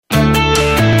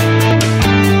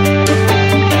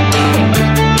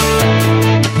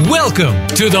Welcome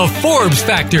to the Forbes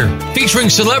Factor, featuring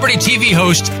celebrity TV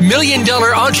host,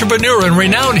 million-dollar entrepreneur, and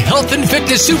renowned health and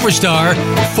fitness superstar,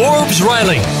 Forbes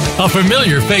Riley. A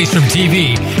familiar face from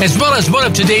TV, as well as one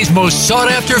of today's most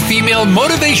sought-after female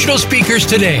motivational speakers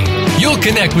today. You'll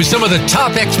connect with some of the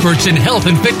top experts in health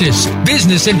and fitness,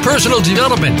 business and personal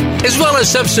development, as well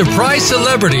as some surprise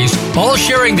celebrities, all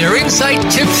sharing their insight,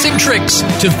 tips, and tricks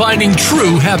to finding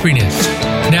true happiness.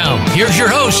 Now, here's your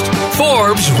host,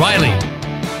 Forbes Riley.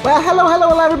 Well,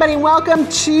 hello, everybody, and welcome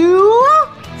to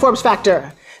Forbes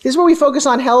Factor. This is where we focus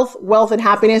on health, wealth, and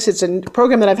happiness. It's a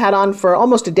program that I've had on for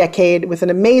almost a decade with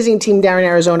an amazing team down in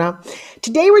Arizona.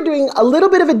 Today, we're doing a little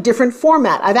bit of a different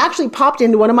format. I've actually popped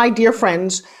into one of my dear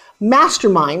friends'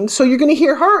 mastermind, so you're going to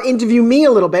hear her interview me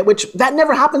a little bit, which that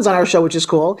never happens on our show, which is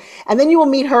cool. And then you will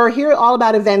meet her, hear all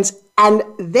about events, and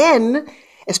then,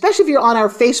 especially if you're on our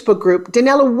Facebook group,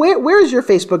 Danella, where is your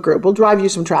Facebook group? We'll drive you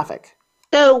some traffic.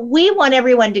 So we want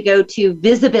everyone to go to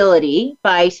Visibility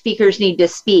by Speakers Need to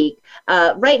Speak.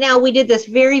 Right now, we did this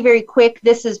very, very quick.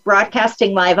 This is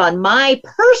broadcasting live on my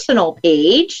personal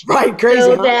page. Right, crazy.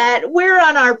 So that we're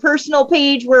on our personal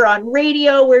page. We're on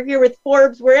radio. We're here with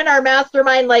Forbes. We're in our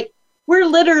mastermind. Like, we're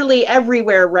literally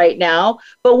everywhere right now.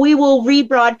 But we will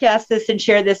rebroadcast this and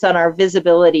share this on our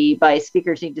Visibility by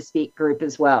Speakers Need to Speak group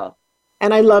as well.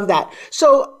 And I love that.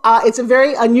 So it's a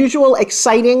very unusual,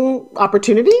 exciting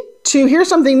opportunity to hear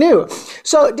something new.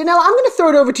 So Danella, I'm going to throw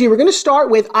it over to you. We're going to start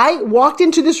with, I walked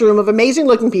into this room of amazing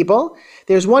looking people.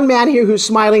 There's one man here who's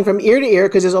smiling from ear to ear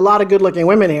because there's a lot of good looking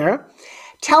women here.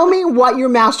 Tell me what your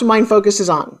mastermind focuses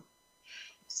on.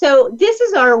 So this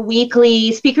is our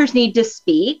weekly Speakers Need to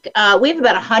Speak. We have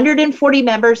about 140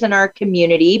 members in our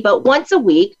community, but once a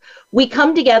week, we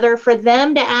come together for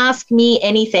them to ask me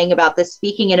anything about the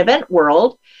speaking and event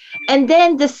world. And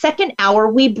then the second hour,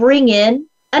 we bring in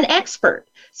an expert.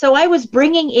 So I was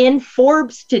bringing in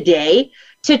Forbes today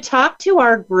to talk to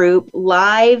our group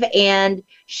live and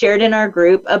shared in our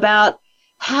group about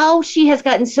how she has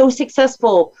gotten so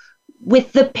successful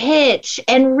with the pitch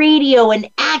and radio and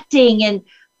acting and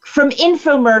from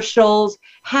infomercials,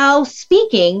 how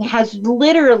speaking has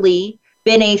literally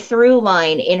been a through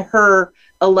line in her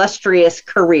illustrious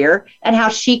career and how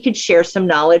she could share some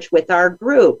knowledge with our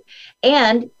group.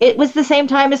 And it was the same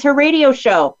time as her radio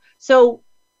show. So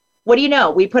what do you know?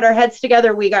 We put our heads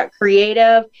together, we got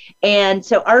creative. And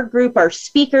so our group are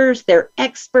speakers, they're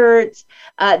experts,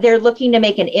 they're looking to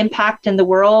make an impact in the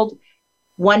world,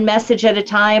 one message at a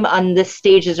time on the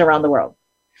stages around the world.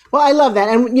 Well, I love that.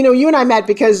 And, you know, you and I met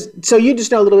because, so you just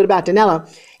know a little bit about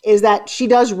Danella, is that she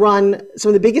does run some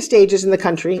of the biggest stages in the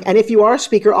country. And if you are a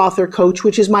speaker, author, coach,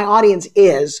 which is my audience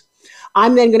is,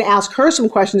 I'm then going to ask her some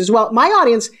questions as well. My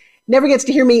audience never gets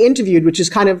to hear me interviewed, which is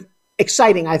kind of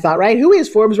exciting, I thought, right? Who is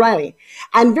Forbes Riley?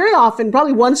 And very often,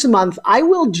 probably once a month, I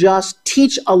will just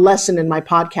teach a lesson in my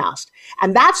podcast.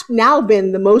 And that's now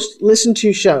been the most listened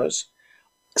to shows,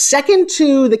 second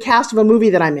to the cast of a movie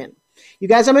that I'm in. You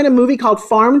guys, I'm in a movie called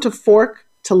Farm to Fork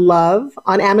to Love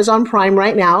on Amazon Prime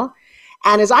right now.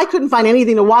 And as I couldn't find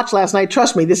anything to watch last night,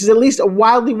 trust me, this is at least a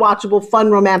wildly watchable,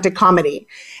 fun, romantic comedy.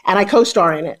 And I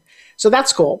co-star in it. So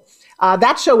that's cool.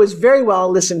 That show is very well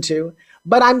listened to.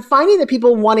 But I'm finding that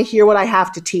people want to hear what I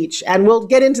have to teach. And we'll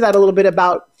get into that a little bit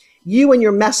about you and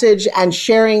your message and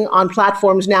sharing on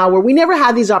platforms now where we never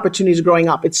had these opportunities growing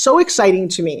up. It's so exciting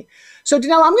to me. So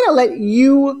Danella, I'm going to let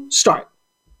you start.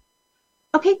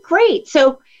 Okay, great.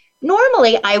 So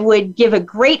normally I would give a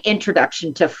great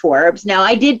introduction to Forbes. Now,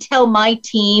 I did tell my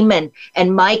team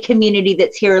and my community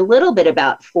that's here a little bit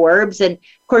about Forbes. And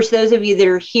of course, those of you that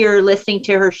are here listening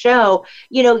to her show,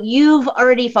 you know, you've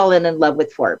already fallen in love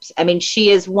with Forbes. I mean, she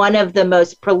is one of the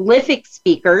most prolific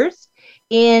speakers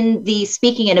in the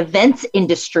speaking and events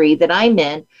industry that I'm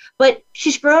in. But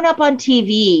she's grown up on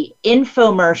TV,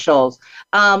 infomercials.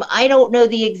 I don't know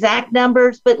the exact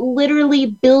numbers, but literally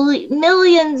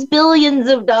billions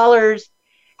of dollars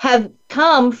have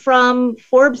come from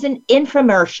Forbes and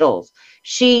infomercials.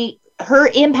 Her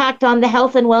impact on the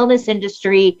health and wellness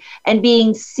industry and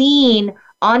being seen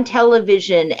on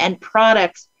television and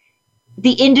products,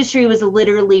 the industry was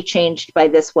literally changed by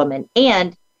this woman.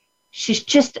 And she's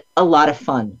just a lot of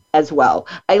fun as well.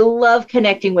 I love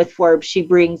connecting with Forbes. She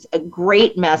brings a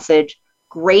great message,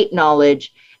 great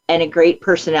knowledge, and a great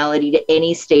personality to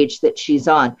any stage that she's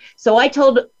on. So I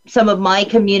told some of my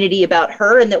community about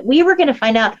her and that we were going to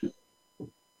find out,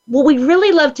 what we'd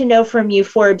really love to know from you,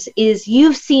 Forbes, is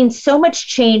you've seen so much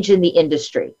change in the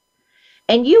industry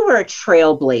and you were a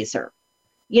trailblazer.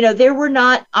 You know, there were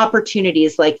not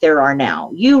opportunities like there are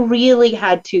now. You really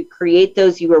had to create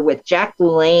those. You were with Jack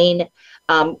LaLanne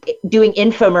doing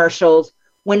infomercials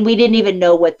when we didn't even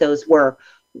know what those were.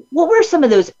 what were some of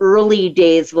those early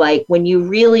days like when you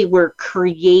really were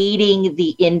creating the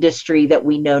industry that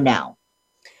we know now?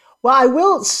 Well, I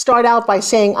will start out by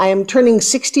saying I am turning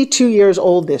 62 years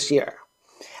old this year.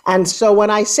 And so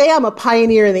when I say I'm a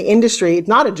pioneer in the industry, it's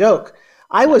not a joke.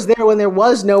 I was there when there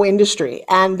was no industry.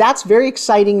 And that's very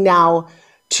exciting now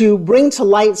to bring to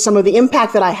light some of the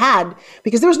impact that I had,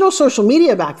 because there was no social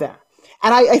media back then.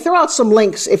 And I throw out some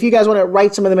links if you guys want to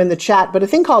write some of them in the chat. But a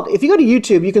thing called, if you go to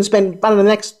YouTube, you can spend about the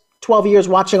next 12 years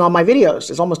watching all my videos.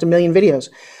 There's almost 1 million videos.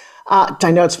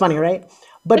 I know it's funny, right?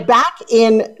 But back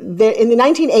in the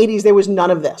 1980s, there was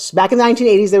none of this. Back in the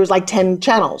 1980s, there was like 10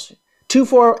 channels. 2,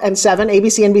 4, and 7,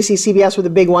 ABC, NBC, CBS were the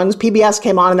big ones. PBS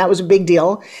came on, and that was a big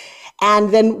deal.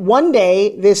 And then one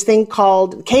day, this thing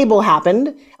called cable happened,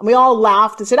 and we all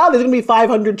laughed and said, oh, there's going to be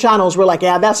 500 channels. We're like,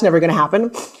 yeah, that's never going to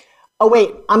happen. Oh,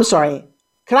 wait, I'm sorry.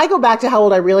 Can I go back to how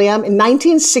old I really am? In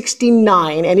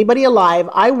 1969, anybody alive,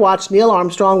 I watched Neil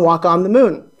Armstrong walk on the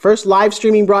moon. First live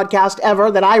streaming broadcast ever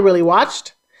that I really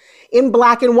watched, in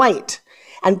black and white.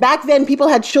 And back then, people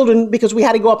had children because we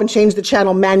had to go up and change the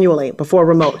channel manually before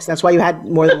remotes. That's why you had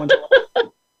more than one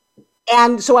channel.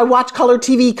 And so I watched color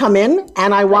TV come in,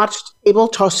 and I watched cable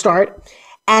to start.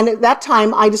 And at that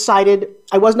time, I decided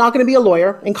I was not going to be a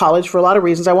lawyer in college for a lot of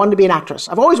reasons. I wanted to be an actress.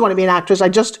 I've always wanted to be an actress. I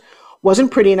just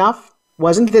wasn't pretty enough,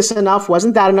 wasn't this enough,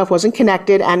 wasn't that enough, wasn't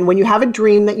connected. And when you have a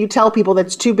dream that you tell people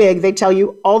that's too big, they tell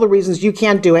you all the reasons you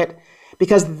can't do it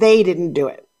because they didn't do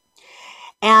it.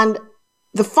 And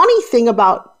the funny thing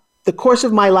about the course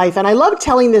of my life, and I love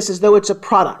telling this as though it's a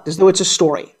product, as though it's a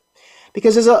story,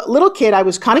 because as a little kid, I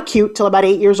was kind of cute till about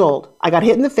 8 years old. I got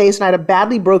hit in the face and I had a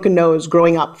badly broken nose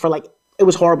growing up it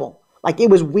was horrible. Like,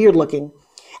 it was weird looking.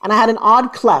 And I had an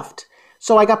odd cleft.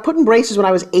 So I got put in braces when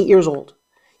I was 8 years old.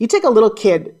 You take a little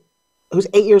kid who's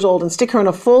 8 years old and stick her in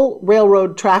a full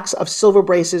railroad tracks of silver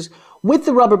braces with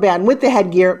the rubber band, with the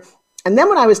headgear. And then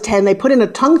when I was 10, they put in a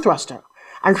tongue thruster.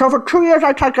 And so for 2 years,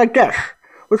 I talked like this,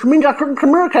 which means I couldn't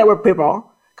communicate with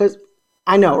people, because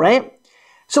I know, right?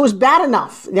 So it was bad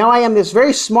enough. Now I am this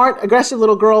very smart, aggressive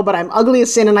little girl, but I'm ugly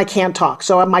as sin and I can't talk.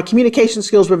 So my communication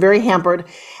skills were very hampered.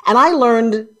 And I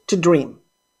learned to dream.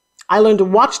 I learned to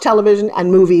watch television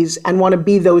and movies and want to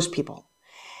be those people.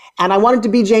 And I wanted to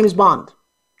be James Bond.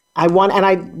 And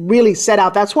I really set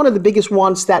out. That's one of the biggest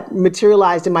wants that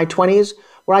materialized in my 20s,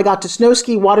 where I got to snow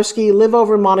ski, water ski, live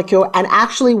over in Monaco, and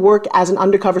actually work as an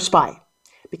undercover spy.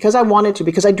 Because I wanted to,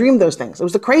 because I dreamed those things. It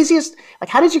was the craziest. Like,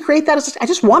 how did you create that? I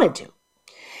just wanted to.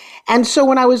 And so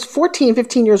when I was 14,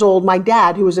 15 years old, my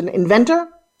dad, who was an inventor,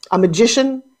 a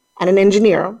magician, and an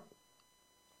engineer,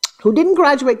 who didn't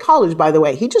graduate college, by the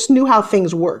way, he just knew how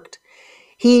things worked.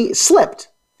 He slipped.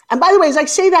 And by the way, as I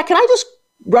say that, can I just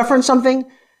reference something?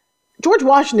 George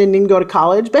Washington didn't go to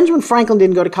college. Benjamin Franklin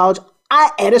didn't go to college.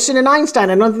 Edison and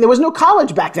Einstein, I don't think there was no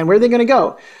college back then. Where are they going to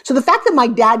go? So the fact that my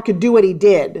dad could do what he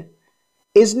did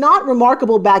is not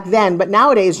remarkable back then, but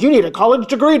nowadays you need a college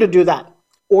degree to do that.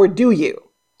 Or do you?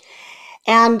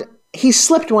 And he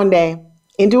slipped one day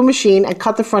into a machine and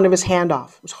cut the front of his hand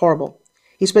off. It was horrible.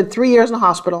 He spent 3 years in the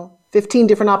hospital, 15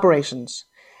 different operations.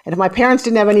 And if my parents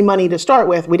didn't have any money to start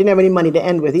with, we didn't have any money to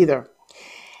end with either.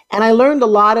 And I learned a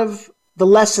lot of the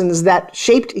lessons that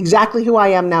shaped exactly who I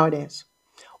am nowadays.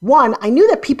 One, I knew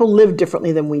that people lived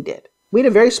differently than we did. We had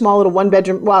a very small little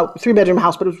 3-bedroom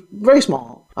house, but it was very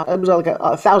small. It was like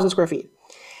 1,000 square feet.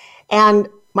 And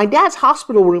my dad's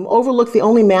hospital room overlooked the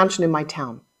only mansion in my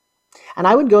town. And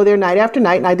I would go there night after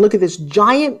night, and I'd look at this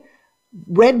giant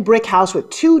red brick house with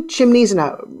 2 chimneys and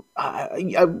a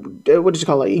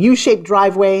U-shaped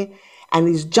driveway and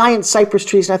these giant cypress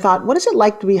trees. And I thought, what is it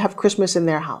like to have Christmas in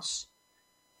their house?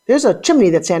 There's a chimney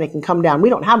that Santa can come down. We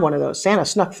don't have one of those. Santa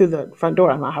snuck through the front door.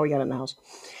 I don't know how we got in the house.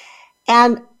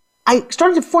 And I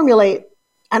started to formulate,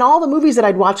 and all the movies that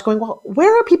I'd watched going, well,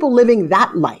 where are people living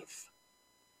that life?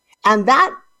 And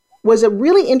that was a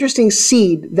really interesting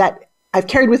seed that I've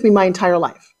carried with me my entire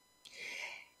life.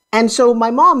 And so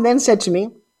my mom then said to me,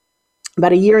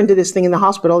 about a year into this thing in the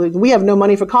hospital, we have no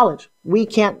money for college. We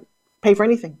can't pay for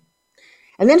anything.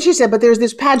 And then she said, but there's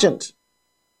this pageant.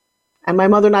 And my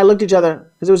mother and I looked at each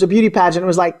other because it was a beauty pageant. It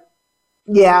was like,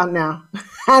 yeah, no.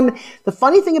 And the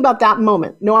funny thing about that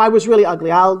moment, no, I was really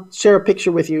ugly. I'll share a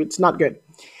picture with you. It's not good.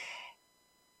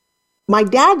 My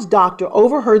dad's doctor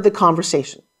overheard the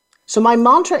conversation. So my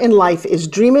mantra in life is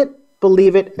dream it,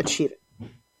 believe it, achieve it.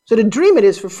 So to dream it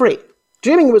is for free.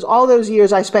 Dreaming was all those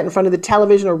years I spent in front of the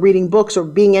television or reading books or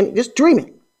just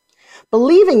dreaming.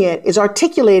 Believing it is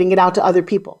articulating it out to other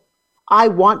people. I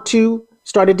want to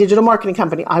start a digital marketing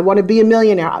company. I want to be a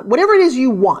millionaire. Whatever it is you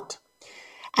want.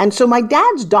 And so my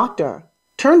dad's doctor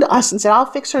turned to us and said, I'll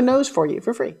fix her nose for you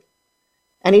for free.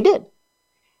 And he did.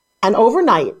 And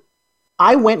overnight,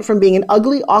 I went from being an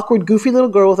ugly, awkward, goofy little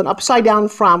girl with an upside down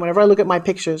frown whenever I look at my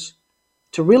pictures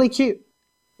to really cute.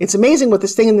 It's amazing what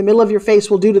this thing in the middle of your face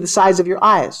will do to the size of your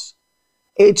eyes.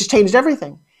 It just changed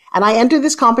everything. And I entered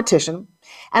this competition,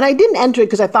 and I didn't enter it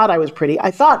because I thought I was pretty.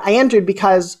 I thought I entered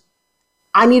because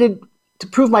I needed to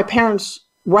prove my parents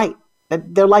right,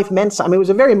 that their life meant something. I mean, it was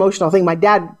a very emotional thing. My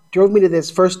dad drove me to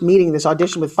this first meeting, this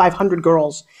audition with 500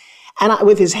 girls, and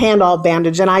with his hand all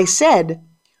bandaged. And I said,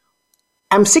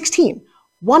 I'm 16.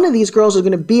 One of these girls is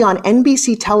going to be on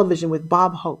NBC television with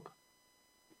Bob Hope.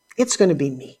 It's going to be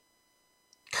me.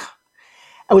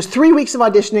 It was 3 weeks of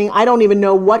auditioning. I don't even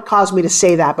know what caused me to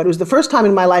say that, but it was the first time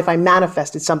in my life I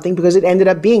manifested something because it ended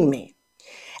up being me.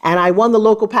 And I won the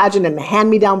local pageant and a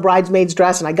hand-me-down bridesmaid's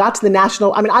dress, and I got to the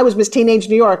national, I was Miss Teenage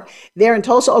New York there in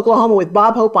Tulsa, Oklahoma with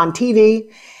Bob Hope on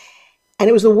TV, and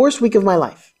it was the worst week of my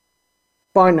life,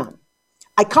 bar none.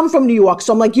 I come from New York,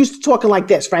 so I'm like used to talking like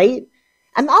this, right?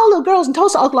 And all the girls in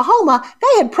Tulsa, Oklahoma,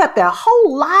 they had prepped their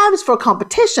whole lives for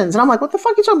competitions. And I'm like, what the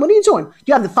fuck are you talking? What are you doing?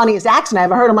 You have the funniest accent I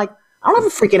ever heard. I'm like, I don't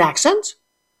have a freaking accent.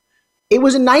 It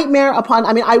was a nightmare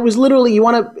I was literally,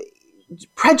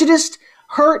 prejudiced,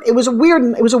 hurt. It was a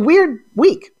weird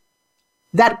week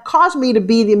that caused me to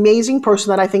be the amazing person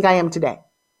that I think I am today.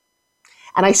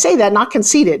 And I say that not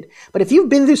conceited, but if you've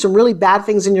been through some really bad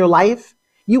things in your life,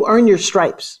 you earn your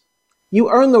stripes. You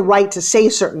earn the right to say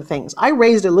certain things. I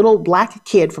raised a little black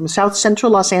kid from South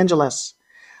Central Los Angeles.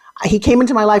 He came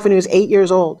into my life when he was 8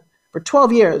 years old. For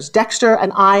 12 years, Dexter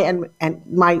and I and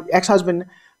my ex-husband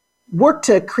worked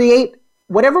to create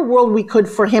whatever world we could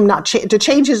for him to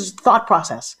change his thought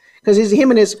process. Because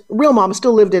him and his real mom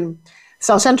still lived in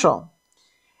South Central.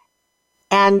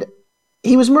 And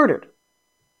he was murdered.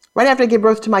 Right after I gave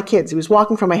birth to my kids. He was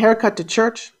walking from a haircut to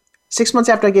church 6 months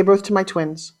after I gave birth to my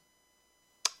twins.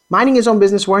 Minding his own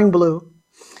business, wearing blue.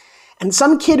 And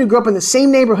some kid who grew up in the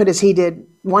same neighborhood as he did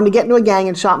wanted to get into a gang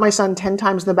and shot my son 10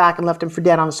 times in the back and left him for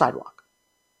dead on the sidewalk.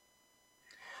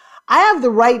 I have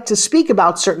the right to speak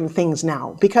about certain things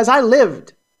now because I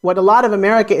lived what a lot of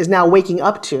America is now waking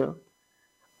up to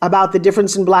about the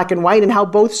difference in black and white and how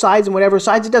both sides and whatever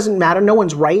sides, it doesn't matter. No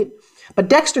one's right. But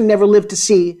Dexter never lived to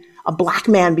see a black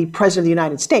man be president of the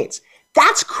United States.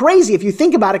 That's crazy if you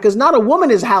think about it because not a woman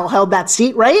has held that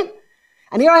seat, right?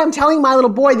 And here I am telling my little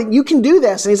boy that you can do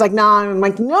this. And he's like, nah. I'm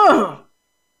like, no.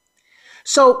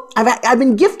 So I've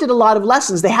been gifted a lot of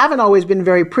lessons. They haven't always been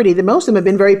very pretty. Most of them have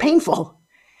been very painful.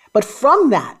 But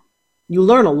from that, you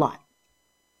learn a lot.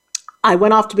 I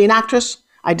went off to be an actress.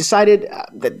 I decided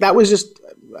that was just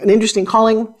an interesting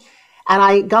calling. And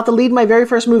I got the lead in my very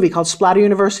first movie called Splatter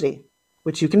University,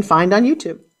 which you can find on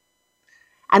YouTube.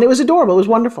 And it was adorable. It was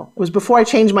wonderful. It was before I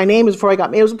changed my name. It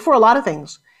was before a lot of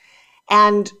things.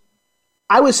 And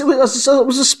it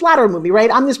was a splatter movie,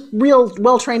 right? I'm this real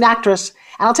well-trained actress.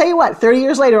 And I'll tell you what, 30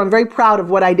 years later, I'm very proud of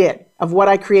what I did, of what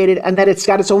I created, and that it's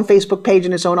got its own Facebook page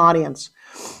and its own audience.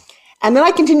 And then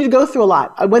I continued to go through a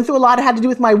lot. I went through a lot that had to do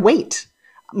with my weight.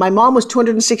 My mom was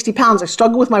 260 pounds. I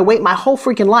struggled with my weight my whole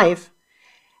freaking life.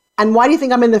 And why do you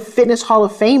think I'm in the Fitness Hall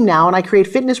of Fame now and I create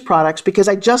fitness products? Because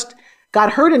I just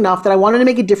got hurt enough that I wanted to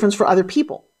make a difference for other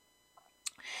people.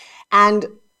 And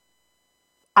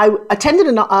I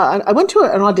went to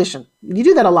an audition. You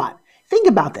do that a lot. Think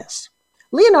about this.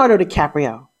 Leonardo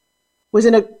DiCaprio was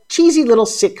in a cheesy little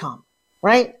sitcom,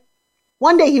 right?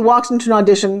 One day he walks into an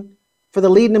audition for the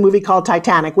lead in a movie called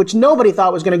Titanic, which nobody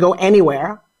thought was going to go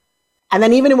anywhere. And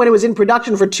then even when it was in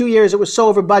production for 2 years, it was so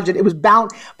over budget, it was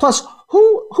bound. Plus,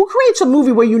 who creates a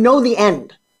movie where you know the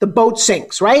end? The boat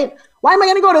sinks, right? Why am I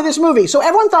going to go to this movie? So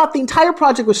everyone thought the entire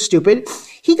project was stupid.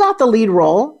 He got the lead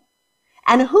role.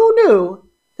 And who knew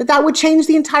that would change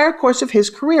the entire course of his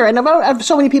career? And I have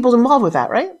so many people involved with that,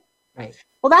 right? Right.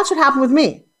 Well, that's what happened with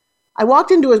me. I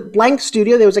walked into a blank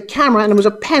studio. There was a camera and there was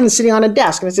a pen sitting on a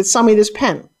desk. And I said, sell me this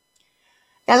pen.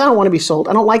 And I don't want to be sold.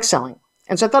 I don't like selling.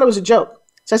 And so I thought it was a joke.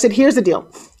 So I said, here's the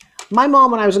deal. My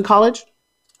mom, when I was in college,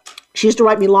 she used to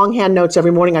write me longhand notes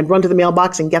every morning. I'd run to the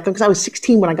mailbox and get them because I was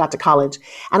 16 when I got to college.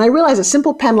 And I realized a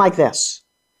simple pen like this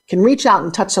can reach out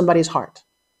and touch somebody's heart.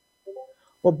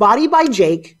 Well, Body by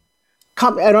Jake, I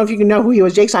don't know if you can know who he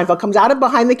was, Jake Seinfeld, comes out of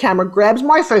behind the camera, grabs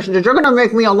my face and says, you're going to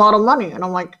make me a lot of money. And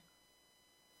I'm like,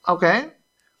 okay.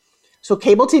 So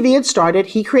cable TV had started.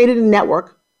 He created a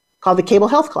network called the Cable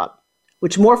Health Club,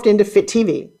 which morphed into Fit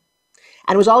TV.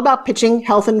 And it was all about pitching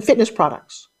health and fitness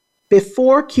products.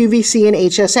 Before QVC and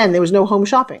HSN, there was no home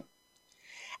shopping.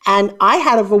 And I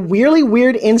had a really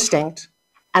weird instinct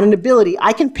and an ability.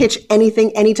 I can pitch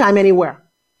anything, anytime, anywhere.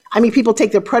 I mean, people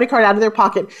take their credit card out of their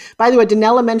pocket. By the way,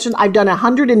 Danella mentioned I've done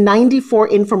 194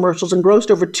 infomercials and grossed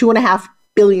over $2.5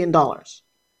 billion.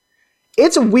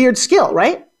 It's a weird skill,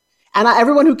 right? And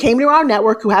everyone who came to our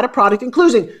network who had a product,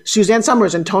 including Suzanne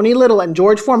Summers and Tony Little and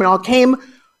George Foreman, all came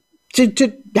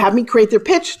to have me create their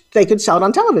pitch. They could sell it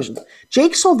on television.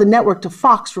 Jake sold the network to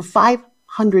Fox for $500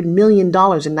 million in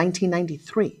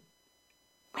 1993.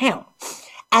 Wow.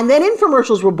 And then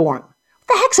infomercials were born. What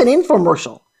the heck's an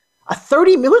infomercial? We're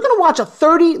going to watch a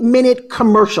 30-minute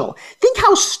commercial. Think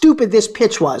how stupid this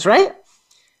pitch was, right?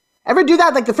 Ever do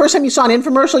that? Like the first time you saw an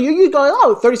infomercial, you go,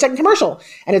 oh, 30-second commercial.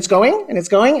 And it's going, and it's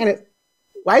going, and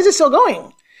why is it still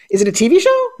going? Is it a TV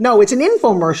show? No, it's an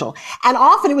infomercial. And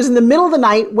often it was in the middle of the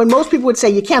night when most people would say,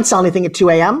 you can't sell anything at 2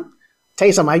 a.m. I'll tell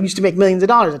you something, I used to make millions of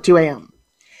dollars at 2 a.m.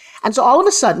 And so all of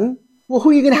a sudden, well,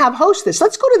 who are you going to have host this?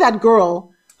 Let's go to that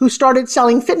girl who started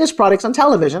selling fitness products on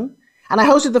television. And I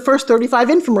hosted the first 35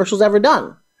 infomercials ever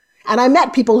done. And I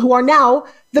met people who are now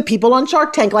the people on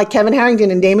Shark Tank, like Kevin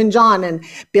Harrington and Damon John and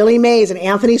Billy Mays and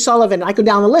Anthony Sullivan. I go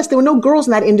down the list. There were no girls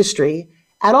in that industry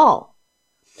at all.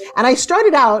 And I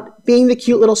started out being the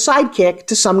cute little sidekick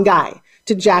to some guy,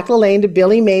 to Jack LaLanne, to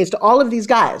Billy Mays, to all of these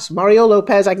guys, Mario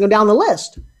Lopez. I can go down the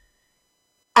list.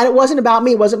 And it wasn't about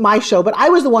me. It wasn't my show. But I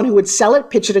was the one who would sell it,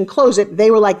 pitch it, and close it.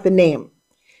 They were like the name.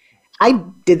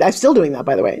 I'm still doing that,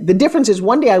 by the way. The difference is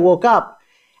one day I woke up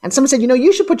and someone said,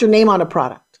 you should put your name on a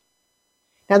product.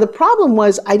 Now, the problem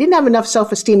was I didn't have enough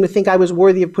self-esteem to think I was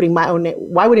worthy of putting my own name.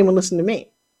 Why would anyone listen to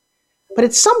me? But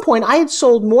at some point, I had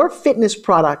sold more fitness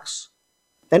products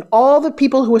than all the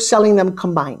people who were selling them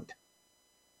combined.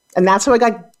 And that's how I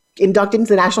got inducted into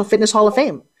the National Fitness Hall of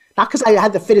Fame. Not because I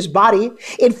had the fittest body.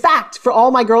 In fact, for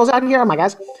all my girls out here, oh my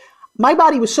guys, my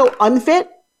body was so unfit,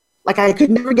 like I could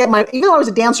never get even though I was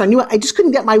a dancer, I just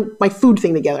couldn't get my food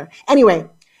thing together. Anyway,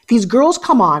 these girls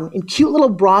come on in cute little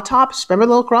bra tops, remember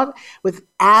the little bra, with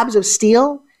abs of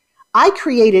steel. I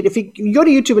created, if you go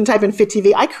to YouTube and type in Fit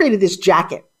TV, I created this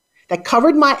jacket that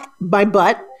covered my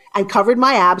butt and covered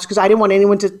my abs because I didn't want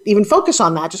anyone to even focus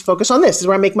on that. Just focus on this is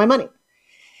where I make my money.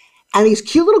 And these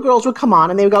cute little girls would come on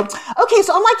and they would go, okay,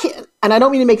 so I'm like, and I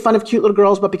don't mean to make fun of cute little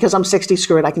girls, but because I'm 60,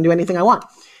 screw it, I can do anything I want.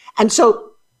 And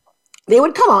so they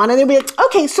would come on and they'd be like,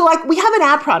 okay, so like we have an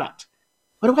ad product.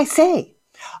 What do I say?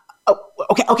 Oh,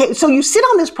 okay. So you sit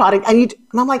on this product and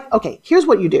I'm like, okay, here's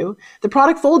what you do. The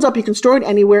product folds up. You can store it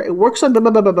anywhere. It works on blah,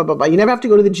 blah, blah, blah, blah, blah. You never have to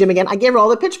go to the gym again. I gave her all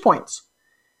the pitch points.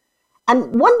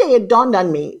 And one day it dawned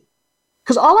on me,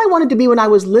 because all I wanted to be when I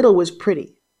was little was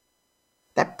pretty.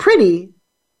 That pretty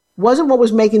wasn't what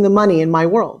was making the money in my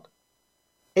world.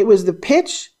 It was the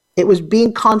pitch. It was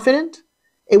being confident.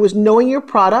 It was knowing your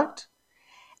product.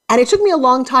 And it took me a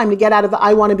long time to get out of the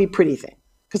I want to be pretty thing,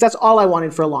 because that's all I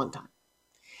wanted for a long time.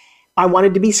 I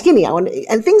wanted to be skinny. And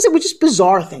things that were just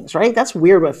bizarre things, right? That's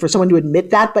weird for someone to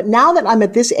admit that. But now that I'm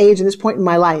at this age and this point in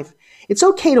my life, it's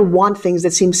okay to want things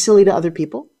that seem silly to other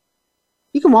people.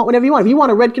 You can want whatever you want. If you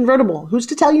want a red convertible, who's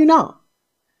to tell you no?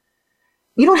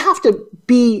 You don't have to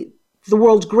be the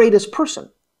world's greatest person.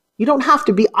 You don't have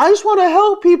to be, I just want to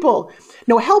help people.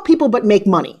 No, help people, but make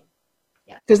money.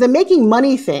 Because the making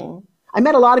money thing, I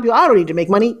met a lot of people, I don't need to make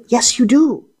money. Yes, you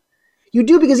do. You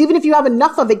do, because even if you have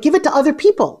enough of it, give it to other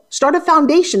people. Start a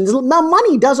foundation.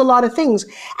 Money does a lot of things.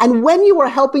 And when you are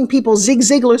helping people, Zig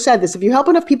Ziglar said this, if you help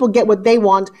enough people get what they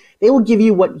want, they will give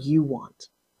you what you want.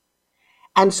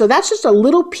 And so that's just a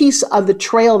little piece of the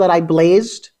trail that I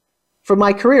blazed for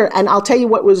my career. And I'll tell you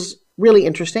what was really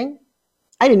interesting.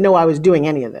 I didn't know I was doing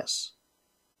any of this.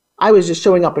 I was just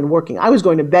showing up and working. I was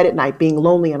going to bed at night being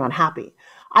lonely and unhappy.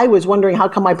 I was wondering how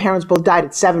come my parents both died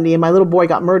at 70 and my little boy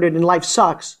got murdered and life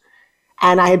sucks.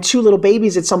 And I had 2 little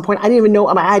babies at some point. I didn't even know.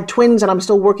 I had twins and I'm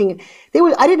still working.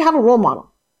 I didn't have a role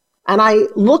model. And I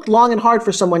looked long and hard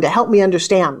for someone to help me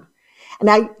understand.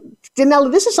 And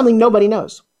this is something nobody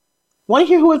knows. Want to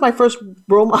hear who was my first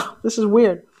role model? This is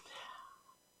weird.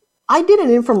 I did an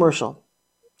infomercial.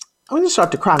 I'm going to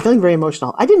start to cry. I'm feeling very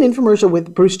emotional. I did an infomercial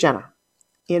with Bruce Jenner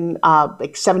in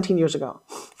like 17 years ago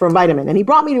for a vitamin. And he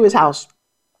brought me to his house.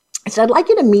 I said, I'd like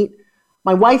you to meet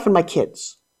my wife and my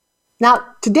kids. Now,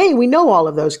 today we know all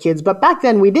of those kids, but back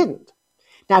then we didn't.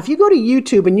 Now, if you go to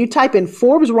YouTube and you type in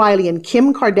Forbes Riley and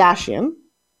Kim Kardashian,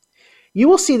 you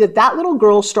will see that little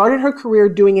girl started her career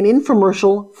doing an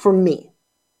infomercial for me.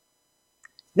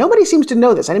 Nobody seems to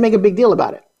know this. I didn't make a big deal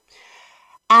about it.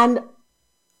 And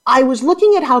I was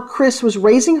looking at how Chris was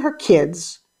raising her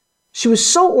kids. She was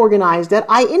so organized that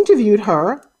I interviewed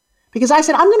her because I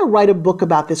said, I'm going to write a book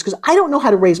about this because I don't know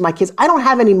how to raise my kids. I don't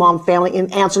have any mom, family,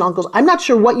 and aunts and uncles. I'm not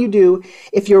sure what you do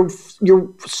if your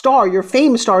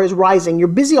fame star is rising. You're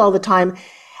busy all the time.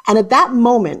 And at that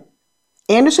moment,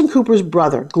 Anderson Cooper's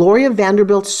brother, Gloria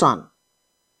Vanderbilt's son,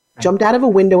 jumped out of a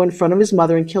window in front of his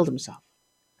mother and killed himself.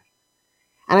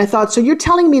 And I thought, so you're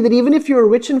telling me that even if you're a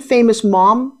rich and famous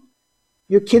mom,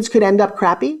 your kids could end up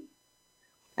crappy?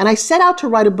 And I set out to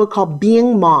write a book called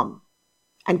Being Mom.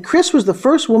 And Chris was the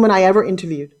first woman I ever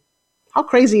interviewed. How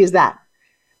crazy is that?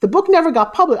 The book never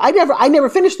got published. I never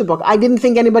finished the book. I didn't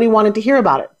think anybody wanted to hear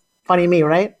about it. Funny me,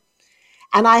 right?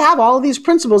 And I have all of these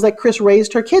principles that Chris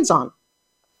raised her kids on.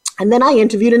 And then I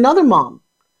interviewed another mom,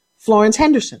 Florence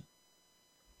Henderson,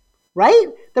 right?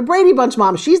 The Brady Bunch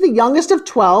mom. She's the youngest of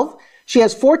 12. She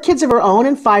has 4 kids of her own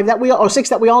and 6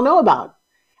 that we all know about.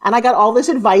 And I got all this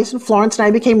advice, and Florence and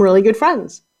I became really good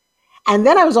friends. And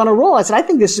then I was on a roll. I said, I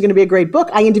think this is going to be a great book.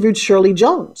 I interviewed Shirley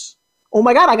Jones. Oh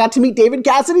my God, I got to meet David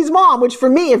Cassidy's mom, which for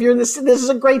me, if you're in this is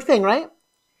a great thing, right?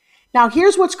 Now,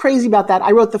 here's what's crazy about that.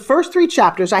 I wrote the first 3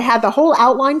 chapters. I had the whole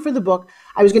outline for the book.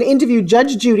 I was going to interview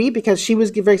Judge Judy because she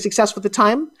was very successful at the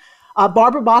time.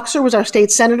 Barbara Boxer was our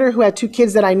state senator who had 2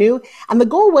 kids that I knew. And the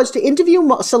goal was to interview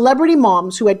celebrity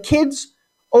moms who had kids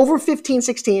over 15,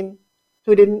 16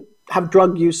 who didn't have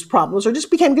drug use problems or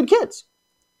just became good kids.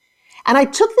 And I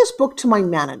took this book to my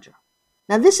manager.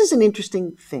 Now, this is an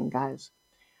interesting thing, guys.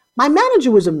 My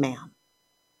manager was a man.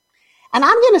 And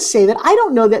I'm going to say that I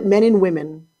don't know that men and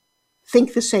women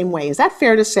think the same way. Is that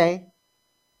fair to say?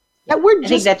 That I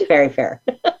think that's very fair.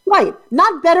 Right.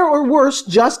 Not better or worse,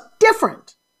 just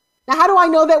different. Now, how do I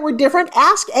know that we're different?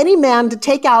 Ask any man to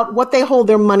take out what they hold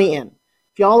their money in.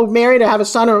 If y'all are married or have a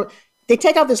son, or they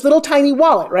take out this little tiny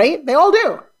wallet, right? They all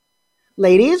do.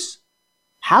 Ladies,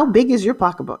 how big is your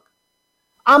pocketbook?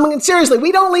 I mean, seriously,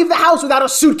 we don't leave the house without a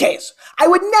suitcase. I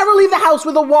would never leave the house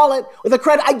with a wallet, with a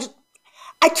credit.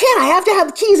 I can't. I have to have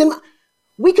the keys. And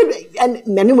and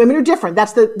men and women are different.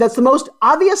 That's the most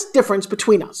obvious difference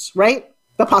between us, right?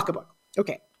 The pocketbook.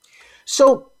 Okay.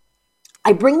 So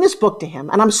I bring this book to him,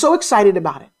 and I'm so excited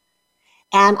about it.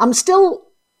 And I'm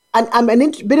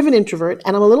a bit of an introvert,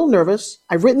 and I'm a little nervous.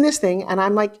 I've written this thing, and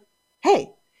I'm like,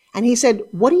 hey. And he said,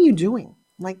 what are you doing?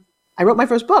 I'm like, I wrote my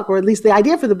first book, or at least the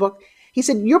idea for the book. He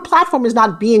said, your platform is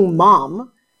not Being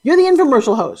Mom. You're the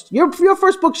infomercial host. Your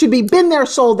first book should be Been There,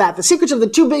 Sold That, The Secrets of the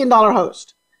 $2 billion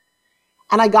Host.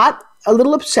 And I got a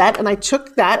little upset, and I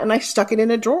took that and I stuck it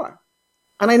in a drawer.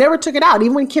 And I never took it out,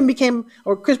 even when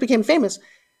Chris became famous,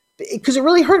 because it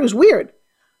really hurt. It was weird.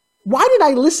 Why did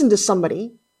I listen to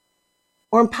somebody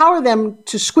or empower them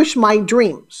to squish my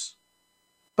dreams?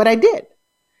 But I did.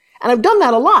 And I've done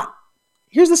that a lot.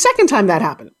 Here's the second time that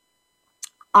happened.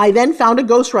 I then found a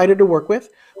ghostwriter to work with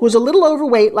who was a little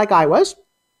overweight like I was,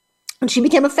 and she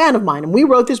became a fan of mine. And we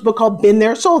wrote this book called Been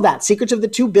There, Sold That, Secrets of the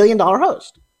 $2 billion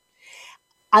Host.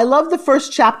 I love the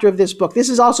first chapter of this book. This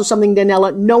is also something,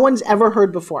 Danella, no one's ever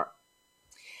heard before.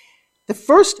 The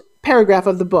first paragraph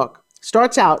of the book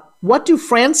starts out, what do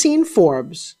Francine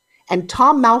Forbes and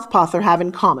Tom Mouthpother have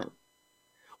in common?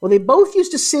 Well, they both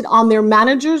used to sit on their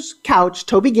manager's couch,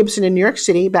 Toby Gibson, in New York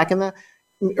City back in the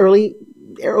early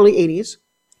 80s,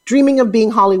 dreaming of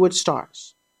being Hollywood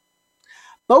stars.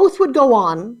 Both would go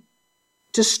on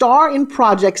to star in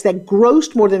projects that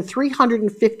grossed more than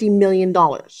 $350 million.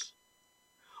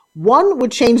 One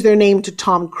would change their name to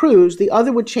Tom Cruise. The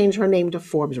other would change her name to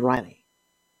Forbes Riley.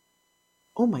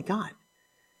 Oh my God.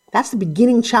 That's the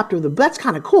beginning chapter of the book. That's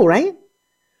kind of cool, right?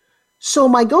 So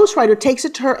my ghostwriter takes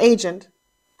it to her agent,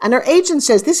 and her agent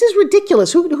says, this is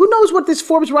ridiculous. Who knows what this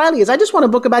Forbes Riley is? I just want a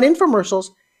book about infomercials.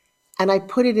 And I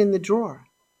put it in the drawer.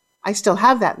 I still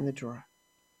have that in the drawer.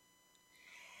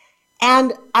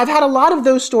 And I've had a lot of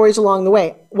those stories along the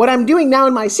way. What I'm doing now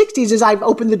in my 60s is I've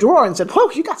opened the drawer and said, whoa,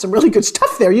 you got some really good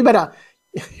stuff there. You better.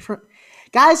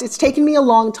 Guys, it's taken me a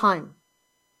long time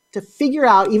to figure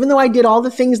out, even though I did all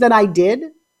the things that I did,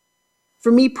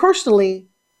 for me personally,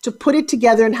 to put it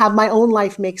together and have my own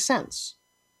life make sense.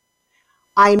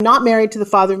 I'm not married to the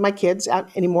father of my kids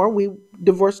anymore. We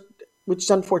divorced, which is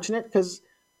unfortunate because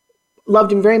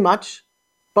loved him very much,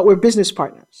 but we're business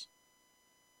partners.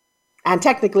 And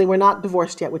technically, we're not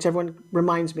divorced yet, which everyone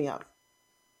reminds me of.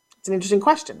 It's an interesting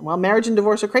question. Well, marriage and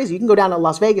divorce are crazy. You can go down to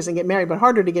Las Vegas and get married, but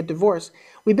harder to get divorced.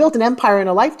 We built an empire and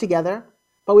a life together,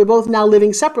 but we're both now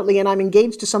living separately, and I'm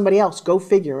engaged to somebody else. Go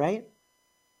figure, right?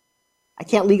 I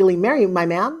can't legally marry my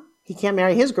man. He can't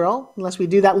marry his girl unless we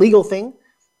do that legal thing.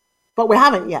 But we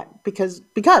haven't yet because.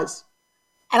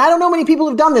 And I don't know many people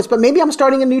who've done this, but maybe I'm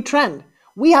starting a new trend.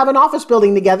 We have an office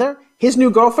building together. His new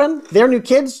girlfriend, their new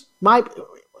kids,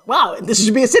 wow, this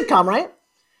should be a sitcom, right?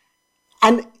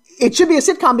 And it should be a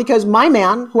sitcom because my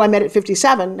man, who I met at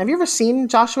 57, have you ever seen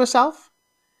Joshua Self?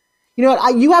 You know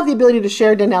what? You have the ability to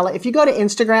share, Danella. If you go to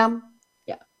Instagram,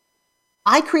 yeah,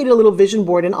 I created a little vision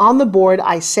board, and on the board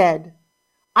I said,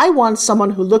 I want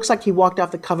someone who looks like he walked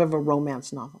off the cover of a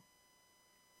romance novel.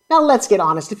 Now let's get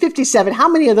honest. At 57, how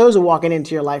many of those are walking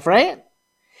into your life, right?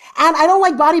 And I don't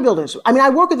like bodybuilders. I mean, I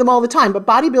work with them all the time, but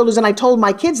bodybuilders, and I told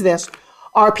my kids this,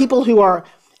 are people who are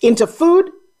into food,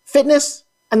 fitness,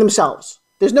 and themselves.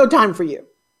 There's no time for you.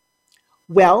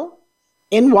 Well,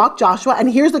 in walked Joshua,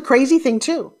 and here's the crazy thing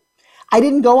too. I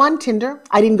didn't go on Tinder.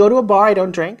 I didn't go to a bar. I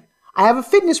don't drink. I have a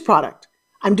fitness product.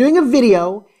 I'm doing a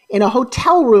video in a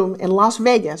hotel room in Las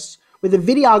Vegas with a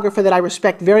videographer that I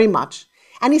respect very much.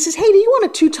 And he says, hey, do you want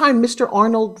a 2-time Mr.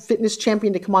 Arnold fitness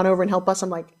champion to come on over and help us? I'm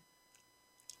like,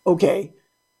 okay.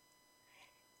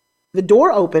 The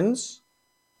door opens,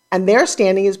 and there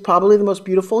standing is probably the most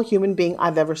beautiful human being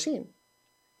I've ever seen.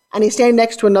 And he's standing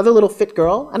next to another little fit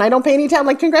girl, and I don't pay any time. I'm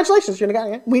like, congratulations, you're the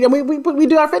guy. We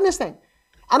do our fitness thing.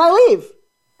 And I leave.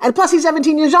 And plus, he's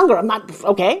 17 years younger. I'm not,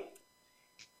 okay.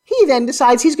 He then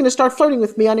decides he's going to start flirting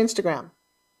with me on Instagram.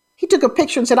 He took a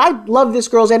picture and said, I love this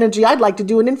girl's energy. I'd like to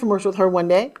do an infomercial with her one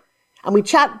day. And we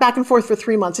chat back and forth for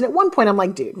 3 months. And at one point, I'm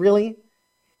like, dude, really?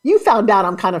 You found out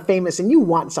I'm kind of famous and you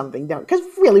want something, don't you? Because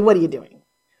really, what are you doing?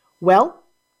 Well,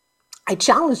 I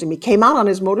challenged him. He came out on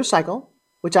his motorcycle,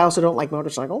 which I also don't like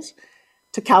motorcycles,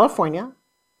 to California.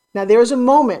 Now, there was a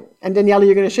moment, and Daniela,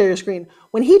 you're going to share your screen,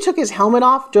 when he took his helmet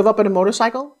off, drove up on a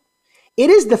motorcycle. It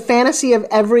is the fantasy of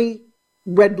every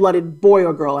red-blooded boy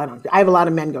or girl. I have a lot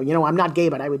of men go, you know, I'm not gay,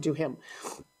 but I would do him.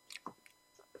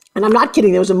 And I'm not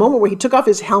kidding. There was a moment where he took off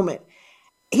his helmet.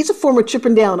 He's a former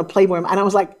Chippendale and a Playboy. And I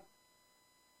was like,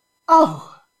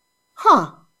 oh,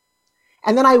 huh.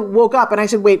 And then I woke up and I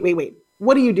said, wait.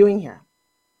 What are you doing here?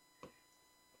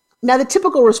 Now, the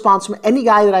typical response from any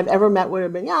guy that I've ever met would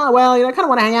have been, yeah, well, you know, I kind of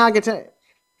want to hang out.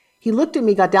 He looked at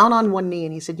me, got down on one knee,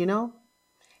 and he said, you know,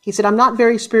 he said, I'm not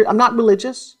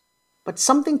religious, but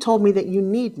something told me that you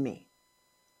need me.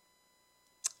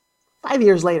 5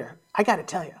 years later, I got to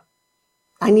tell you,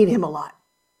 I need him a lot.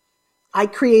 I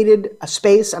created a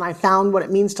space and I found what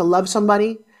it means to love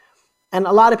somebody. And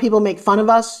a lot of people make fun of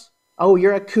us. Oh,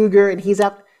 you're a cougar and he's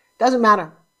up. Doesn't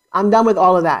matter. I'm done with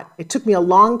all of that. It took me a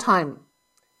long time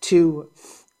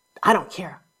I don't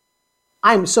care.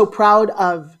 I'm so proud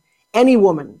of any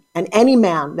woman and any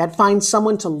man that finds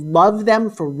someone to love them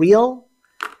for real.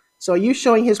 So are you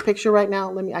showing his picture right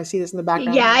now? I see this in the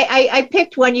background. Yeah, I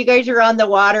picked one. You guys are on the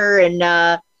water,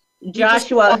 and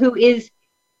Joshua, who is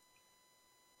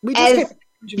as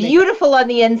beautiful on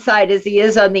the inside as he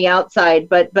is on the outside,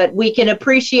 but we can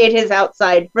appreciate his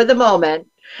outside for the moment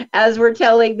as we're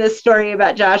telling this story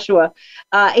about Joshua.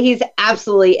 He's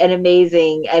absolutely an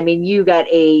amazing, I mean, you got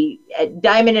a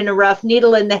diamond in a rough,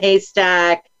 needle in the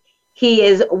haystack. He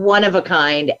is one of a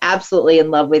kind, absolutely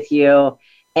in love with you,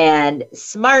 and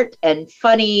smart and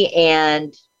funny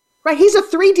and... Right, he's a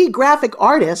 3D graphic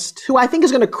artist who I think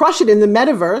is going to crush it in the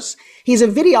metaverse. He's a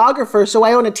videographer, so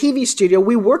I own a TV studio.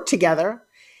 We work together,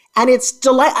 and it's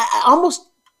I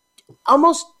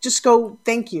almost just go,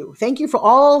 thank you. Thank you for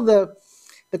all the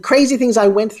crazy things I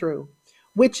went through,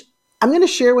 which I'm going to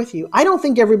share with you. I don't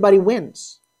think everybody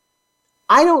wins.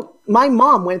 My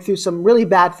mom went through some really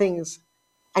bad things,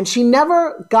 and she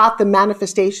never got the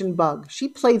manifestation bug. She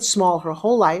played small her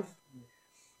whole life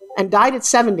and died at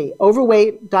 70,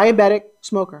 overweight, diabetic,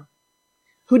 smoker,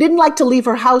 who didn't like to leave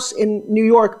her house in New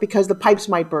York because the pipes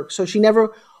might burst. So she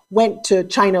never went to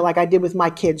China like I did with my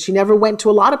kids. She never went to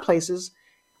a lot of places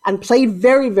and played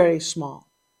very, very small.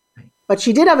 But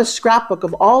she did have a scrapbook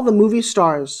of all the movie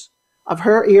stars of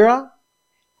her era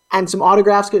and some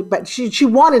autographs. But she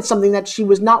wanted something that she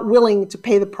was not willing to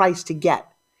pay the price to get.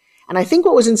 And I think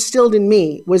what was instilled in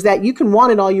me was that you can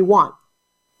want it all you want.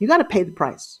 You got to pay the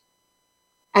price.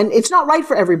 And it's not right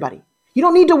for everybody. You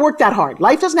don't need to work that hard.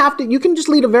 Life doesn't have to, you can just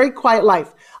lead a very quiet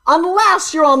life.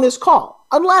 Unless you're on this call.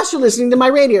 Unless you're listening to my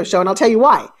radio show. And I'll tell you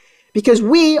why. Because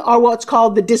we are what's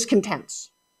called the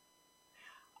discontents.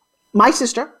 My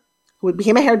sister, who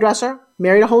became a hairdresser,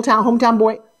 married a hometown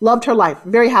boy, loved her life,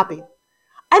 very happy.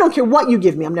 I don't care what you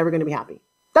give me, I'm never going to be happy.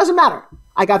 Doesn't matter.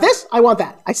 I got this, I want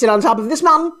that. I sit on top of this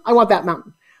mountain, I want that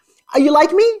mountain. You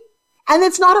like me? And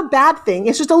it's not a bad thing.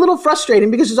 It's just a little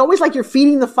frustrating because it's always like you're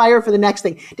feeding the fire for the next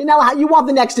thing. Daniela, you want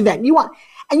the next event.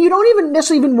 And you don't even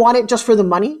necessarily even want it just for the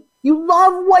money. You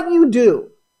love what you do.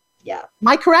 Yeah. Am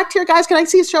I correct here, guys? Can I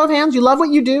see a show of hands? You love what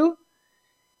you do?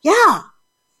 Yeah.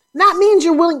 That means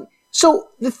you're willing. So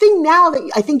the thing now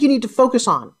that I think you need to focus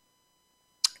on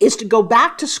is to go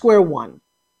back to square one.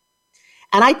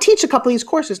 And I teach a couple of these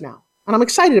courses now, and I'm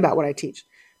excited about what I teach,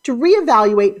 to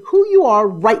reevaluate who you are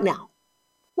right now.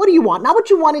 What do you want? Not what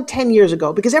you wanted 10 years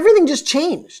ago, because everything just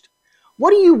changed. What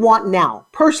do you want now,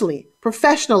 personally,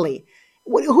 professionally?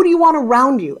 Who do you want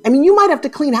around you? I mean, you might have to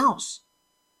clean house.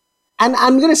 And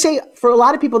I'm going to say, for a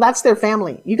lot of people, that's their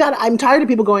family. I'm tired of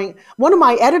people going, one of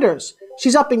my editors,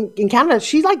 she's up in Canada.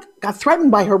 She like got threatened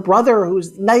by her brother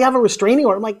who's now you have a restraining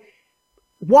order. I'm like,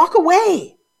 walk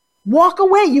away. Walk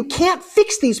away. You can't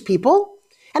fix these people.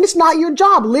 And it's not your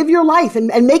job. Live your life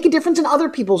and make a difference in other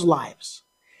people's lives.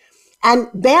 And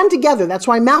band together. That's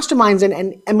why Masterminds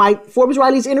and my Forbes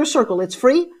Riley's Inner Circle, it's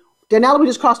free. Danella, we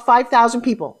just crossed 5,000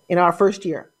 people in our first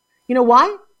year. You know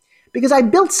why? Because I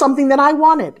built something that I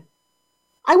wanted.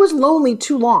 I was lonely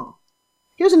too long.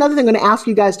 Here's another thing I'm going to ask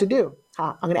you guys to do.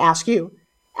 I'm going to ask you.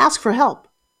 Ask for help.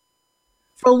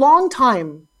 For a long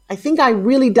time, I think I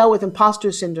really dealt with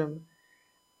imposter syndrome.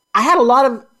 I had a lot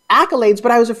of accolades,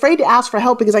 but I was afraid to ask for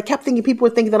help because I kept thinking people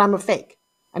would think that I'm a fake.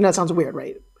 I know that sounds weird,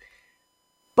 right?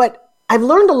 But I've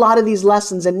learned a lot of these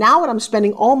lessons, and now what I'm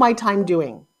spending all my time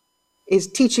doing is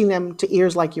teaching them to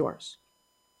ears like yours.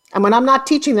 And when I'm not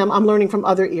teaching them, I'm learning from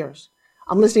other ears.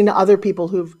 I'm listening to other people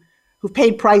who've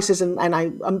paid prices, and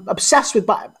I'm obsessed with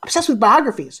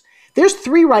biographies. There's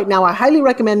 3 right now I highly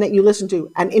recommend that you listen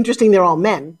to. And interesting, they're all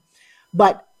men.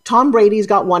 But Tom Brady's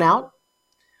got one out.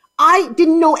 I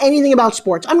didn't know anything about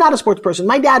sports. I'm not a sports person.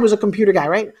 My dad was a computer guy,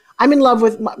 right? I'm in love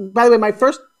with, by the way,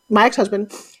 my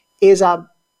ex-husband is a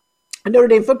Notre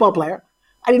Dame football player.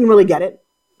 I didn't really get it.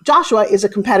 Joshua is a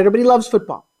competitor, but he loves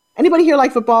football. Anybody here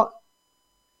like football?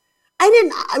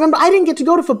 I remember I didn't get to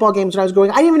go to football games when I was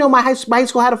growing up. I didn't even know my high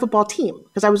school had a football team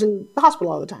because I was in the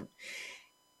hospital all the time.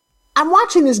 I'm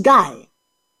watching this guy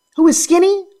who is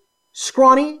skinny,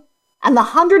 scrawny, and the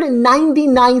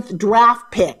 199th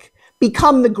draft pick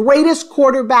become the greatest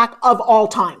quarterback of all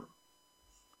time.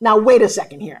 Now, wait a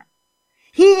second here.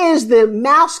 He is the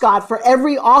mascot for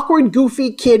every awkward,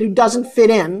 goofy kid who doesn't fit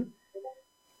in,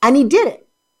 and he did it.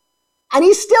 And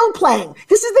he's still playing.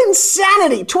 This is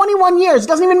insanity. 21 years. It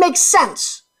doesn't even make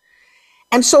sense.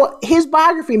 And so his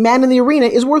biography, Man in the Arena,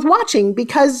 is worth watching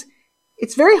because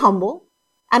it's very humble.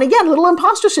 And again, a little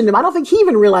imposter syndrome. I don't think he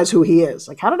even realized who he is.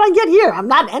 Like, how did I get here? I'm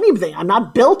not anything. I'm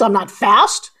not built. I'm not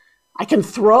fast. I can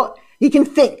throw. He can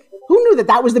think. Who knew that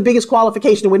that was the biggest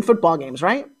qualification to win football games,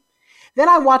 right? Then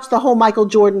I watched the whole Michael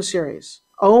Jordan series.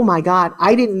 Oh my God.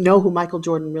 I didn't know who Michael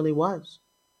Jordan really was.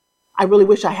 I really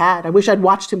wish I had. I wish I'd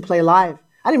watched him play live.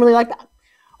 I didn't really like that.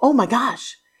 Oh my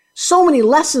gosh. So many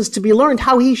lessons to be learned.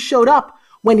 How he showed up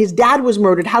when his dad was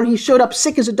murdered. How he showed up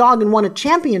sick as a dog and won a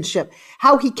championship.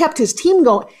 How he kept his team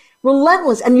going.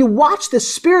 Relentless. And you watch the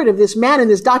spirit of this man in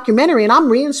this documentary, and I'm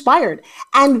re-inspired.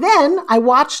 And then I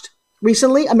watched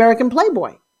recently American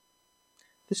Playboy,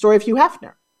 the story of Hugh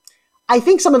Hefner. I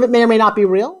think some of it may or may not be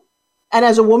real. And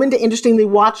as a woman, to interestingly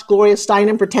watch Gloria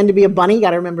Steinem pretend to be a bunny, you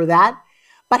got to remember that.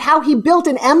 But how he built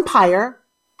an empire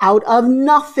out of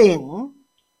nothing.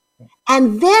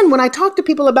 And then when I talk to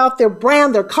people about their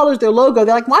brand, their colors, their logo,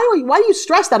 they're like, why do you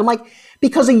stress that? I'm like,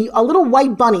 because a little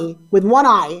white bunny with one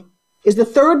eye is the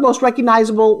 3rd most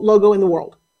recognizable logo in the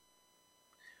world.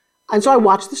 And so I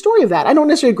watched the story of that. I don't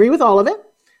necessarily agree with all of it,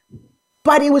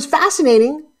 but it was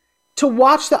fascinating to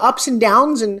watch the ups and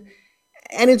downs, and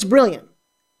it's brilliant.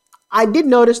 I did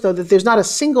notice, though, that there's not a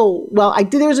single,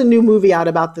 there's a new movie out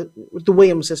about the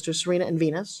Williams sisters, Serena and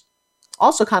Venus.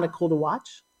 Also kind of cool to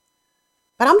watch.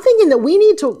 But I'm thinking that we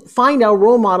need to find our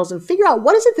role models and figure out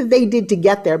what is it that they did to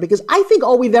get there. Because I think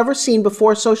all we've ever seen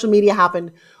before social media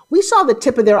happened, we saw the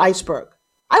tip of their iceberg.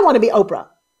 I want to be Oprah.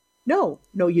 No,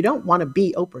 you don't want to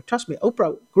be Oprah. Trust me,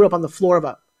 Oprah grew up on the floor of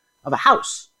a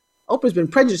house. Oprah's been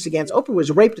prejudiced against. Oprah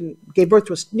was raped and gave birth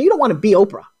to you don't want to be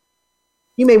Oprah.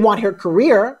 You may want her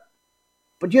career,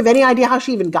 but do you have any idea how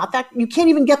she even got that? You can't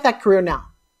even get that career now.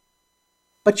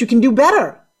 But you can do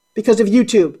better because of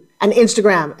YouTube and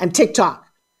Instagram and TikTok.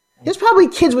 There's probably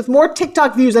kids with more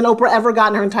TikTok views than Oprah ever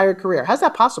got in her entire career. How's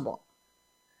that possible?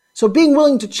 So being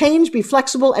willing to change, be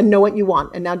flexible, and know what you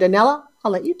want. And now, Danella,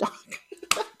 I'll let you talk.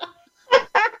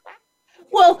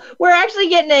 Well, we're actually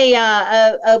getting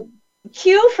a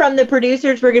cue from the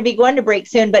producers. We're going to be going to break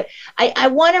soon, but I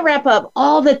want to wrap up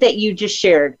all that you just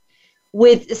shared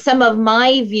with some of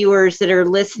my viewers that are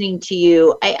listening to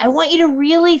you. I want you to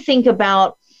really think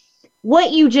about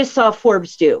what you just saw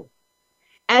Forbes do.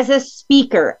 As a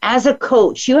speaker, as a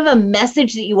coach, you have a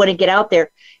message that you want to get out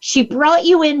there. She brought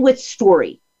you in with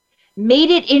story,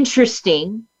 made it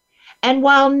interesting, and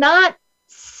while not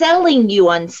selling you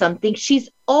on something, she's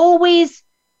always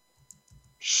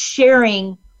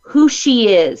sharing who she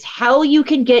is, how you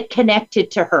can get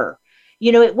connected to her.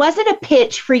 You know, it wasn't a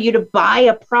pitch for you to buy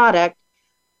a product,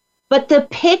 but the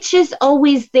pitch is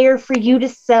always there for you to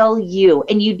sell you.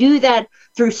 And you do that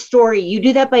through story. You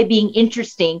do that by being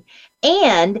interesting.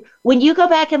 And when you go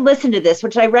back and listen to this,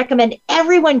 which I recommend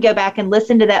everyone go back and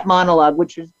listen to that monologue,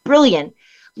 which was brilliant,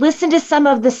 listen to some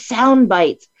of the sound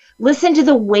bites, Listen to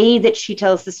the way that she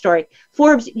tells the story.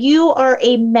 Forbes, you are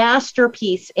a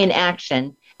masterpiece in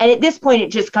action. And at this point, it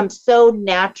just comes so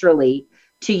naturally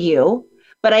to you.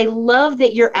 But I love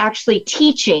that you're actually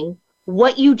teaching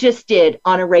what you just did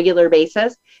on a regular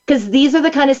basis, because these are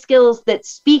the kind of skills that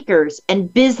speakers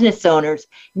and business owners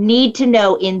need to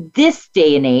know in this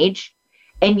day and age.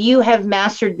 And you have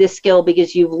mastered this skill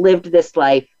because you've lived this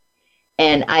life.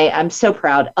 And I'm so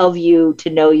proud of you,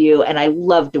 to know you, and I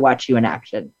love to watch you in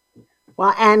action.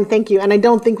 Well, Anne, thank you. And I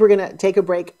don't think we're going to take a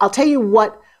break. I'll tell you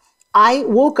what, I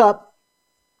woke up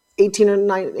 18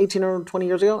 or 20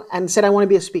 years ago and said I want to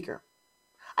be a speaker.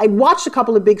 I'd watched a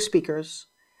couple of big speakers.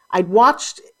 I'd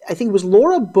watched, I think it was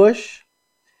Laura Bush,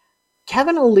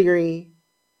 Kevin O'Leary,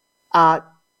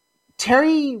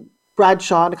 Terry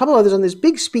Bradshaw, and a couple of others on this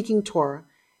big speaking tour.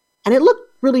 And it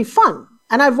looked really fun.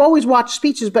 And I've always watched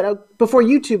speeches, but before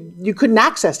YouTube, you couldn't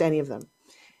access any of them.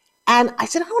 And I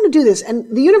said, I want to do this.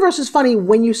 And the universe is funny.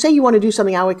 When you say you want to do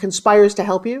something, how it conspires to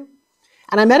help you.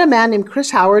 And I met a man named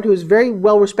Chris Howard, who is very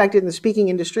well respected in the speaking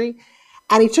industry.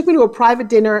 And he took me to a private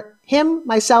dinner, him,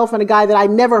 myself, and a guy that I'd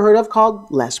never heard of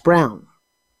called Les Brown.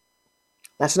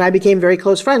 Les and I became very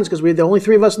close friends because we were the only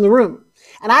three of us in the room.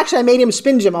 And actually, I made him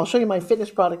spin gym. I'll show you my fitness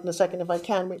product in a second if I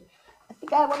can. Wait, I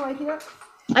think I have one right here.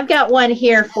 I've got one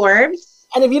here, Forbes.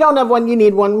 And if you don't have one, you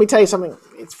need one. Let me tell you something.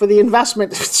 It's for the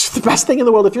investment. It's the best thing in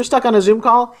the world. If you're stuck on a Zoom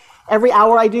call, every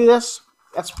hour I do this,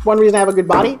 that's one reason I have a good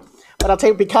body. But I'll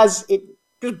tell you, because it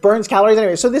just burns calories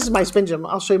anyway. So this is my spin gym.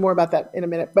 I'll show you more about that in a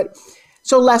minute. But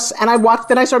so Les, and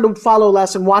then I started to follow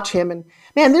Les and watch him. And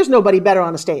man, there's nobody better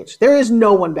on a stage. There is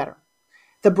no one better.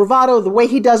 The bravado, the way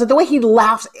he does it, the way he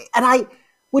laughs. And I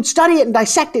would study it and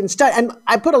dissect it and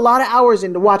I put a lot of hours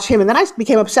in to watch him. And then I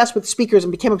became obsessed with speakers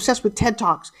and became obsessed with TED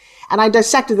Talks. And I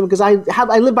dissected them because I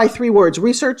live by 3 words: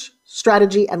 research,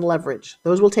 strategy, and leverage.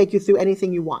 Those will take you through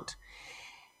anything you want.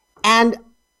 And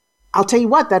I'll tell you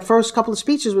what, that first couple of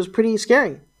speeches was pretty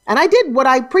scary. And I did what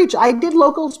I preach. I did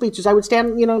local speeches. I would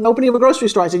stand, in the opening of a grocery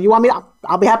store. I said, you want me?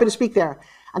 I'll be happy to speak there.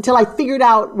 Until I figured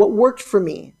out what worked for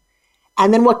me.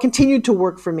 And then what continued to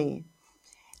work for me.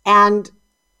 And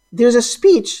there's a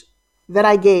speech that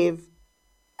I gave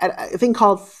at a thing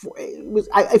called,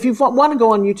 if you want to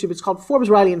go on YouTube, it's called Forbes,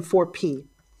 Riley, and 4P.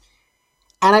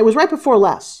 And I was right before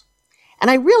Les. And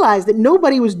I realized that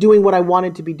nobody was doing what I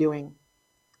wanted to be doing.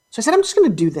 So I said, I'm just going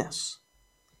to do this.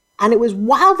 And it was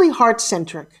wildly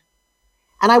heart-centric.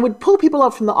 And I would pull people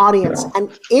up from the audience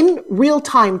and in real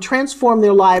time transform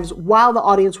their lives while the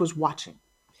audience was watching.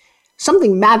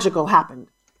 Something magical happened.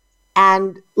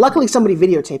 And luckily somebody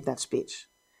videotaped that speech.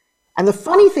 And the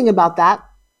funny thing about that,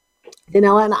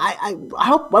 Danella, and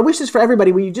I wish this for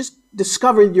everybody, where you just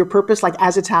discover your purpose like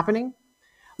as it's happening.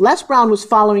 Les Brown was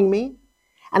following me.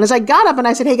 And as I got up and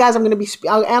I said, hey guys,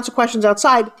 I'll answer questions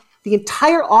outside, the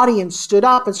entire audience stood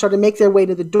up and started to make their way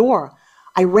to the door.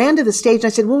 I ran to the stage and I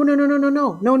said, whoa,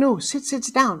 no,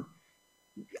 sit down.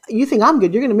 You think I'm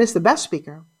good, you're going to miss the best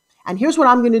speaker. And here's what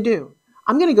I'm going to do.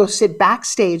 I'm going to go sit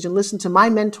backstage and listen to my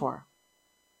mentor.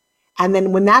 And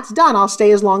then when that's done, I'll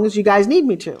stay as long as you guys need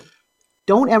me to.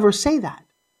 Don't ever say that.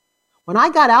 When I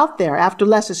got out there after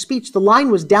Les's speech, the line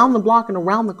was down the block and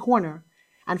around the corner.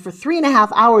 And for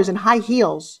 3.5 hours in high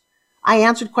heels, I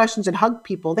answered questions and hugged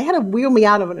people. They had to wheel me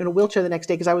out in a wheelchair the next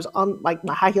day because I was on my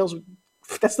high heels.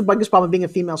 That's the biggest problem of being a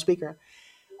female speaker.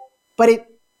 But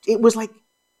it was like,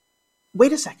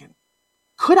 wait a second.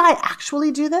 Could I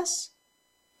actually do this?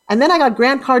 And then I got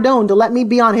Grant Cardone to let me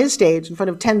be on his stage in front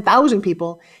of 10,000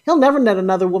 people. He'll never let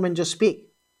another woman just speak.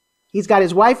 He's got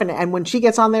his wife, and when she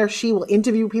gets on there, she will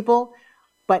interview people.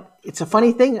 But it's a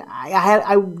funny thing.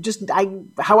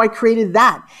 How I created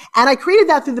that. And I created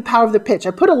that through the power of the pitch.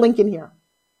 I put a link in here.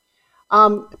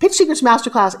 Pitch Secrets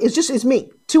Masterclass is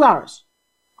me, 2 hours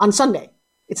on Sunday.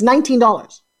 It's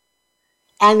 $19.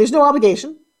 And there's no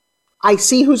obligation. I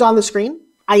see who's on the screen.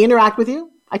 I interact with you.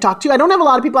 I talk to you. I don't have a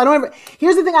lot of people.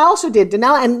 Here's the thing I also did,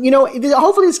 Danella, and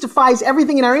hopefully this defies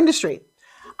everything in our industry.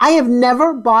 I have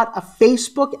never bought a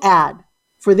Facebook ad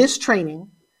for this training.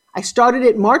 I started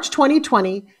it March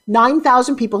 2020.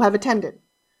 9,000 people have attended.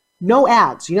 No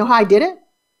ads. You know how I did it?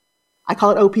 I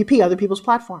call it OPP, other people's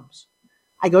platforms.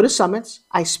 I go to summits.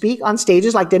 I speak on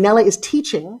stages like Danella is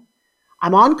teaching.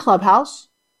 I'm on Clubhouse.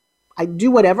 I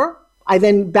do whatever. I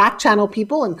then back channel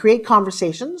people and create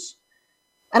conversations.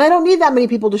 And I don't need that many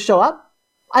people to show up.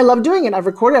 I love doing it. I've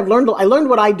recorded. I learned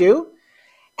what I do.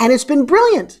 And it's been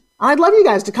brilliant. I'd love you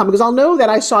guys to come because I'll know that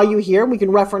I saw you here. We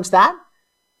can reference that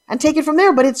and take it from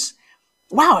there. But it's,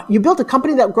 wow, you built a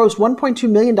company that grossed $1.2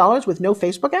 million with no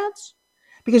Facebook ads?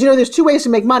 Because, there's 2 ways to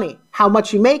make money. How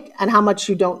much you make and how much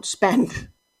you don't spend.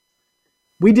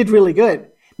 We did really good.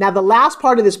 Now, the last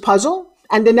part of this puzzle,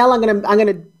 and Danelle, I'm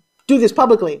gonna do this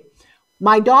publicly.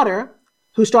 My daughter,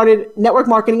 who started network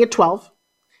marketing at 12,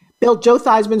 built Joe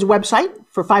Theismann's website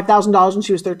for $5,000 when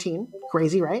she was 13.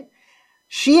 Crazy, right?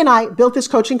 She and I built this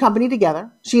coaching company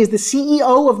together. She is the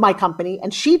CEO of my company,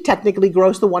 and she technically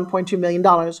grossed the $1.2 million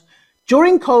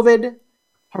during COVID,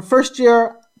 her first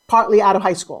year, partly out of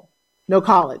high school. No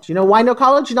college. You know why no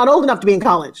college? She's not old enough to be in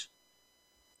college.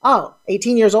 Oh,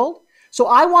 18 years old? So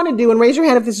I want to do, and raise your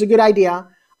hand if this is a good idea,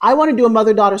 I want to do a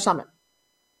mother-daughter summit.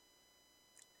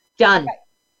 Done.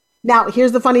 Now,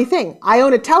 here's the funny thing. I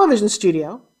own a television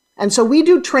studio, and so we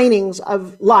do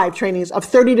live trainings of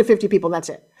 30 to 50 people, and that's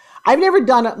it. I've never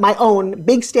done my own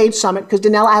big stage summit because,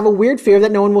 Danelle, I have a weird fear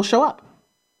that no one will show up.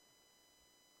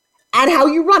 And how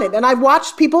you run it. And I've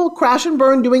watched people crash and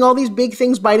burn doing all these big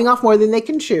things, biting off more than they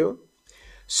can chew.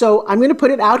 So I'm going to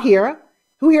put it out here.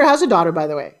 Who here has a daughter, by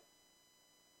the way?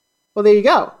 Well, there you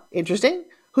go. Interesting.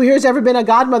 Who here has ever been a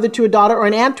godmother to a daughter or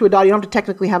an aunt to a daughter? You don't have to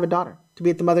technically have a daughter to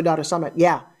be at the Mother-Daughter Summit.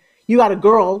 Yeah. You got a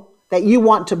girl that you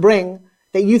want to bring,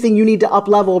 that you think you need to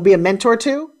up-level or be a mentor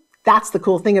to. That's the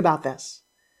cool thing about this.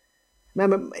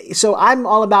 Remember, so I'm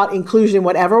all about inclusion in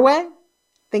whatever way.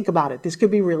 Think about it. This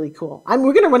could be really cool.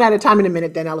 We're going to run out of time in a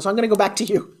minute, Danelle, so I'm going to go back to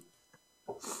you.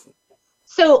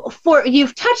 So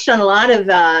you've touched on a lot of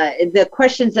the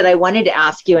questions that I wanted to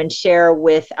ask you and share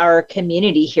with our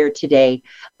community here today.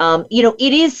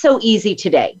 It is so easy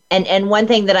today. And one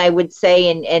thing that I would say,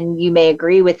 and you may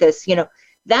agree with this,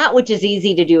 that which is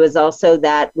easy to do is also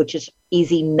that which is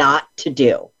easy not to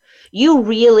do. You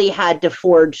really had to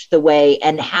forge the way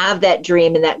and have that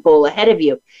dream and that goal ahead of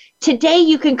you. Today,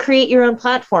 you can create your own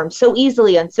platform so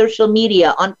easily on social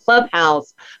media, on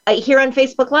Clubhouse, here on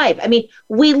Facebook Live. I mean,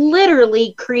 we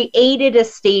literally created a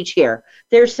stage here.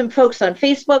 There's some folks on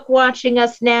Facebook watching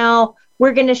us now.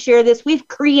 We're going to share this. We've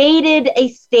created a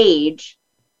stage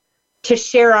to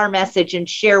share our message and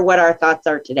share what our thoughts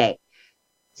are today.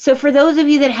 So for those of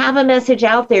you that have a message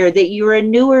out there that you're a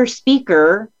newer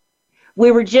speaker, we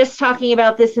were just talking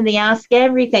about this in the Ask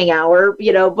Everything hour,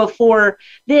 before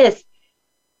this.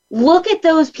 Look at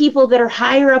those people that are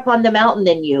higher up on the mountain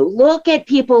than you. Look at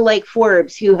people like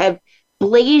Forbes who have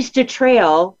blazed a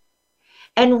trail.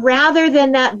 And rather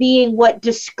than that being what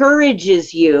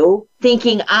discourages you,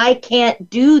 thinking I can't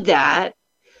do that,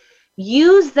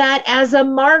 use that as a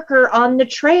marker on the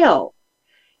trail.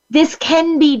 This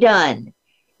can be done.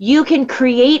 You can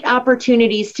create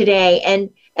opportunities today. And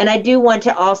I do want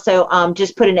to also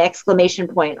just put an exclamation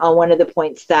point on one of the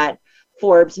points that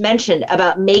Forbes mentioned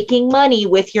about making money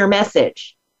with your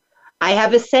message. I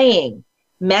have a saying,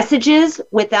 messages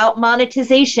without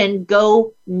monetization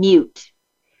go mute.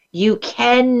 You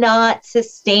cannot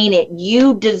sustain it.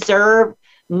 You deserve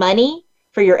money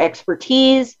for your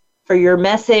expertise, for your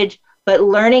message, but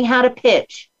learning how to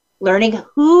pitch, learning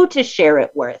who to share it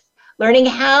with, learning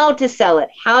how to sell it,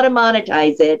 how to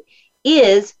monetize it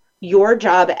is your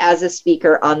job as a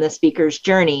speaker on the speaker's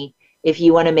journey if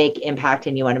you want to make impact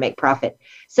and you want to make profit.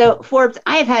 So Forbes,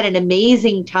 I have had an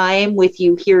amazing time with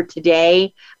you here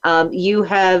today. You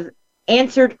have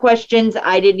answered questions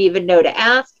I didn't even know to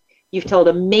ask. You've told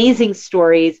amazing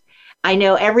stories. I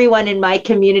know everyone in my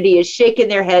community is shaking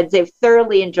their heads. They've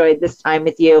thoroughly enjoyed this time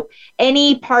with you.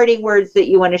 Any parting words that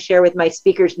you want to share with my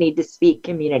Speakers Need to Speak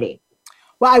community?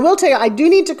 Well, I will tell you, I do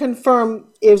need to confirm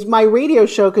is my radio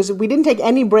show, because we didn't take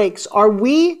any breaks. Are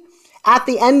we at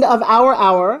the end of our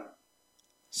hour?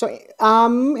 So,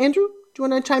 Andrew, do you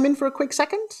want to chime in for a quick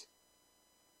second?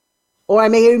 Or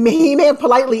he may have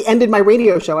politely ended my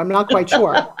radio show. I'm not quite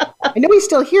sure. I know he's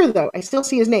still here, though. I still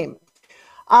see his name.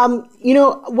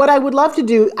 What I would love to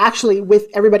do, actually, with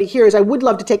everybody here is I would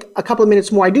love to take a couple of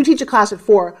minutes more. I do teach a class at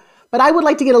 4, but I would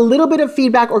like to get a little bit of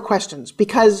feedback or questions,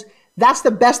 because that's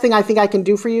the best thing I think I can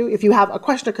do for you. If you have a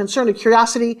question, a concern, a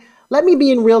curiosity, let me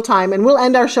be in real time, and we'll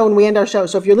end our show when we end our show.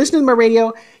 So if you're listening to my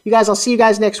radio, I'll see you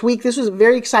guys next week. This was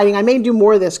very exciting. I may do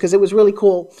more of this because it was really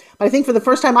cool. But I think for the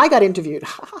first time I got interviewed.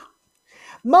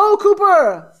 Mo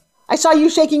Cooper, I saw you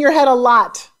shaking your head a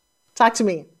lot. Talk to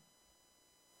me.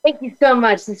 Thank you so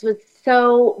much. This was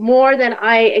so more than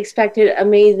I expected.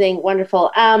 Amazing,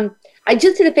 wonderful. I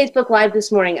just did a Facebook Live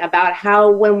this morning about how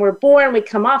when we're born, we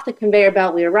come off the conveyor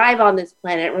belt, we arrive on this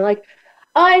planet, and we're like,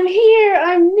 I'm here,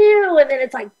 I'm new. And then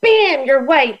it's like, bam, you're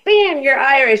white, bam, you're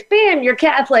Irish, bam, you're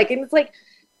Catholic. And it's like,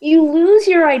 you lose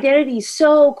your identity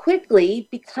so quickly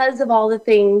because of all the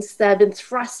things that have been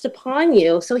thrust upon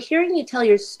you. So hearing you tell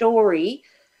your story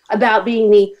about being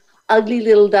the ugly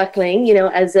little duckling,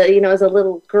 as a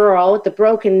little girl with the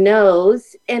broken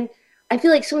nose. And I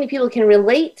feel like so many people can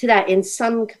relate to that in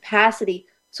some capacity.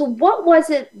 So what was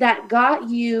it that got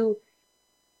you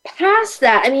past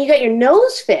that, I mean, you got your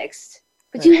nose fixed,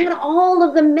 but you had all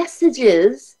of the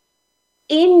messages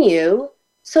in you.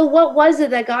 So what was it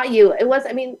that got you? It was,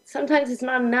 I mean, sometimes it's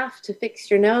not enough to fix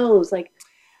your nose. Like,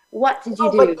 what did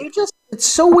you do? But it's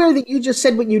so weird that you just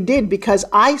said what you did, because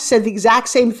I said the exact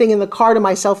same thing in the car to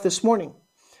myself this morning.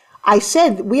 I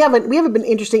said, we have an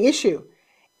interesting issue.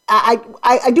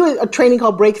 I do a training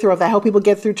called Breakthrough that I help people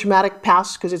get through traumatic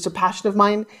past, because it's a passion of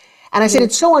mine. And I said,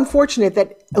 it's so unfortunate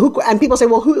that, and people say,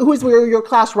 well, who is your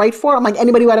class right for? I'm like,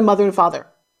 anybody who had a mother and father.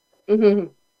 Mm-hmm.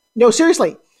 No,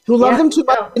 seriously. Who loved them too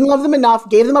much, didn't love them enough,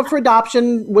 gave them up for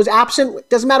adoption, was absent,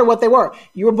 doesn't matter what they were.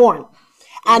 You were born.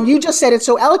 And you just said it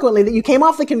so eloquently that you came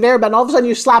off the conveyor belt and all of a sudden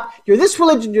you slapped, you're this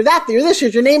religion, you're that, you're this,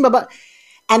 here's your name. Blah.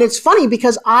 And it's funny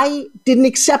because I didn't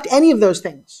accept any of those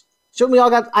things. Certainly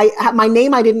my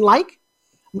name I didn't like.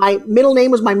 My middle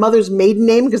name was my mother's maiden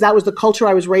name because that was the culture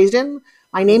I was raised in.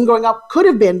 My name growing up could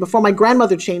have been, before my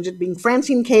grandmother changed it, being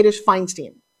Francine Kadish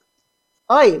Feinstein.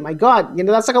 Oh my God,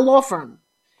 that's like a law firm.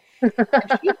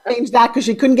 And she changed that because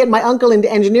she couldn't get my uncle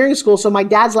into engineering school, so my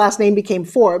dad's last name became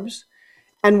Forbes.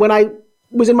 And when I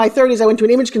was in my 30s, I went to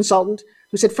an image consultant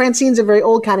who said, Francine's a very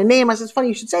old kind of name. I said, it's funny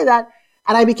you should say that.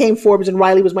 And I became Forbes, and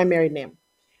Riley was my married name.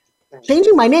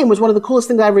 Changing my name was one of the coolest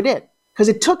things I ever did because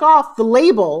it took off the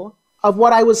label of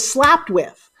what I was slapped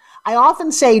with. I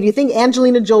often say, do you think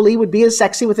Angelina Jolie would be as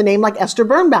sexy with a name like Esther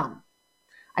Birnbaum?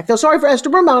 I feel sorry for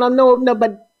Esther Birnbaum.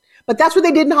 But that's what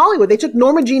they did in Hollywood. They took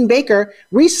Norma Jean Baker,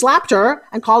 re-slapped her,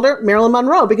 and called her Marilyn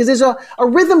Monroe because there's a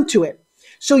rhythm to it.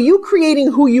 So you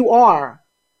creating who you are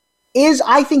is,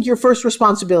 I think, your first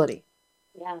responsibility.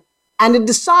 Yeah. And to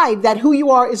decide that who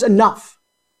you are is enough.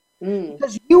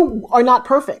 Because you are not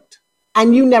perfect,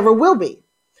 and you never will be.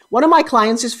 One of my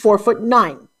clients is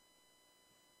 4'9".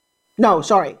 No,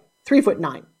 sorry,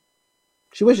 3'9".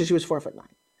 She wishes she was 4'9".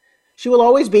 She will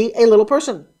always be a little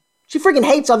person. She freaking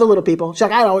hates other little people. She's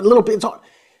like, I don't know, little people.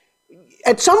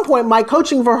 At some point, my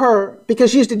coaching for her,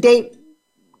 because she used to date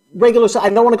regular, I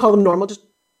don't want to call them normal, just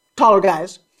taller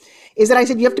guys, is that I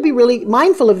said, you have to be really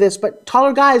mindful of this, but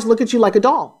taller guys look at you like a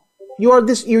doll.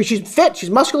 She's fit, she's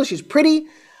muscular, she's pretty,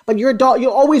 but you're a doll. You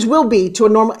always will be to a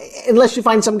normal, unless you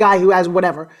find some guy who has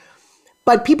whatever.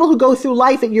 But people who go through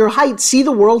life at your height see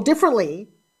the world differently,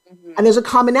 and there's a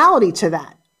commonality to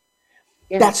that.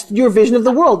 Yeah. That's your vision of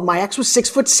the world. My ex was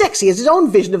 6'6". He has his own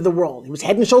vision of the world. He was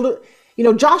head and shoulder.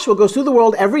 Joshua goes through the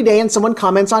world every day and someone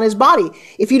comments on his body.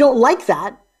 If you don't like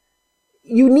that,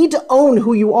 you need to own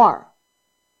who you are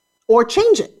or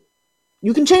change it.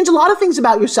 You can change a lot of things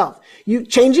about yourself.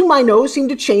 Changing my nose seemed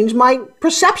to change my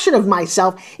perception of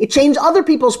myself. It changed other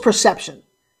people's perception.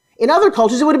 In other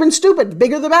cultures, it would have been stupid.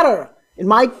 Bigger the better. In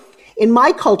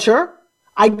my culture,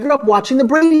 I grew up watching the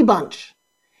Brady Bunch.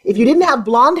 If you didn't have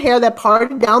blonde hair that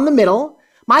parted down the middle,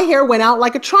 my hair went out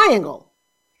like a triangle.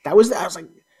 I was like,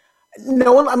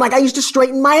 I used to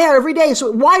straighten my hair every day.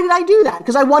 So why did I do that?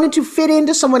 Because I wanted to fit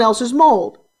into someone else's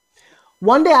mold.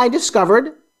 One day I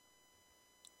discovered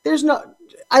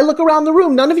I look around the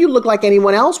room. None of you look like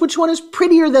anyone else. Which one is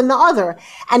prettier than the other?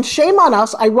 And shame on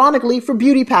us, ironically, for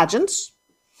beauty pageants.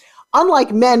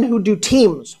 Unlike men who do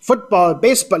teams, football,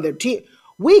 baseball, their team,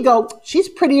 we go, she's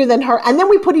prettier than her. And then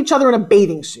we put each other in a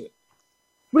bathing suit.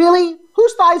 Really?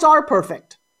 Whose thighs are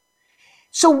perfect?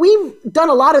 So we've done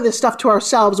a lot of this stuff to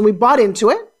ourselves and we bought into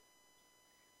it.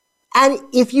 And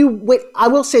I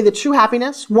will say the true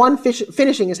happiness,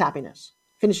 finishing is happiness.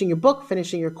 Finishing your book,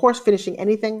 finishing your course, finishing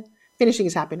anything, finishing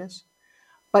is happiness.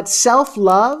 But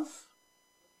self-love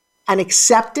and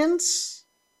acceptance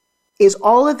is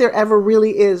all that there ever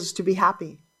really is to be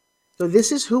happy. So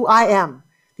this is who I am.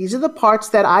 These are the parts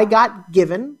that I got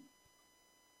given.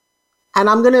 And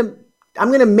I'm going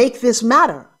to make this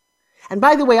matter. And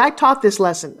by the way, I taught this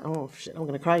lesson. Oh, shit, I'm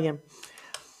going to cry again.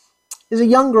 There's a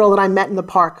young girl that I met in the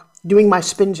park doing my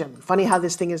spin gym. Funny how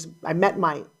this thing is. I met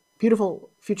my beautiful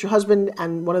future husband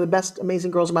and one of the best,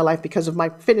 amazing girls in my life because of my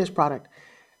fitness product.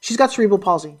 She's got cerebral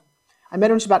palsy. I met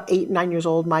her when she was about 8, 9 years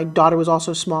old. My daughter was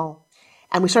also small.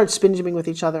 And we started spin gymming with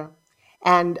each other.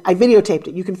 And I videotaped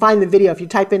it. You can find the video if you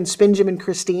type in spin gym and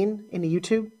Christine into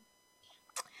YouTube.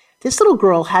 This little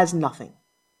girl has nothing.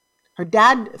 Her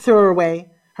dad threw her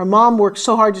away. Her mom worked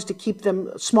so hard just to keep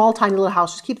them, small, tiny little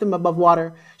house, just keep them above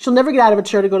water. She'll never get out of a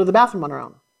chair to go to the bathroom on her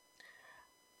own.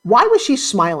 Why was she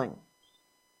smiling?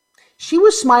 She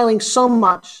was smiling so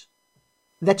much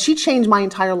that she changed my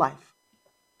entire life.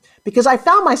 Because I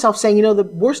found myself saying, the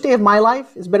worst day of my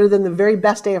life is better than the very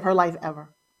best day of her life ever.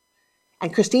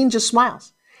 And Christine just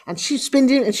smiles. And she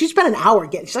spent an hour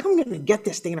getting, she's like, I'm going to get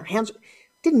this thing in her hands. It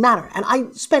didn't matter. And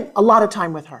I spent a lot of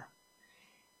time with her.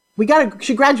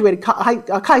 She graduated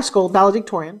high school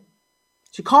valedictorian.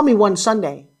 She called me one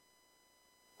Sunday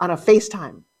on a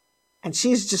FaceTime. And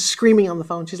she's just screaming on the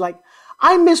phone. She's like,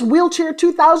 I'm Miss Wheelchair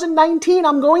 2019.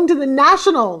 I'm going to the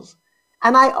Nationals.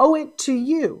 And I owe it to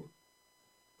you.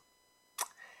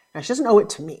 Now, she doesn't owe it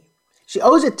to me. She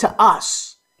owes it to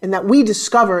us in that we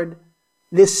discovered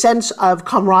this sense of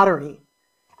camaraderie.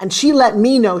 And she let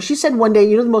me know. She said one day,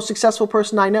 you're the most successful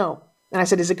person I know. And I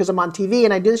said, is it because I'm on TV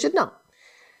and I do this? She said, no.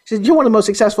 She said, you're one of the most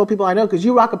successful people I know because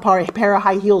you rock a pair of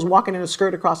high heels walking in a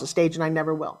skirt across the stage, and I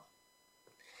never will.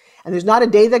 And there's not a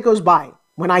day that goes by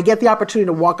when I get the opportunity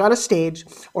to walk on a stage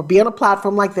or be on a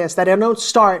platform like this that I don't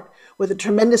start with a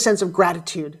tremendous sense of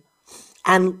gratitude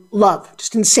and love,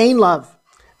 just insane love,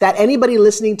 that anybody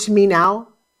listening to me now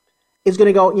is going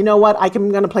to go, you know what, I'm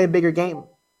going to play a bigger game.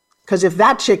 Because if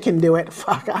that chick can do it,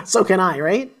 fuck, so can I,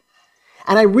 right?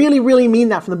 And I really, really mean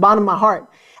that from the bottom of my heart.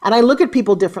 And I look at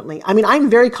people differently. I mean, I'm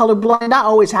very colorblind. I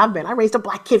always have been. I raised a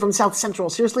black kid from South Central.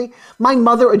 Seriously, my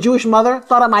mother, a Jewish mother,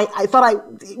 thought I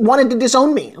wanted to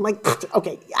disown me. I'm like,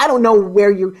 okay, I don't know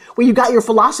where you got your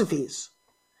philosophies.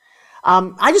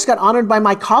 I just got honored by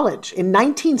my college. In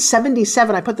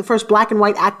 1977, I put the first black and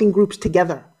white acting groups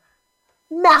together.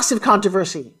 Massive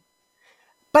controversy.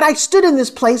 But I stood in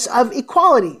this place of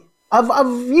equality, of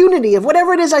unity, of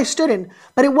whatever it is I stood in.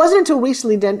 But it wasn't until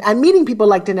recently, and meeting people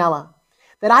like Danella,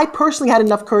 that I personally had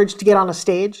enough courage to get on a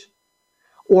stage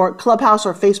or Clubhouse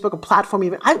or Facebook, a platform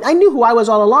even. I knew who I was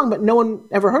all along, but no one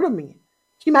ever heard of me. Can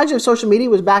you imagine if social media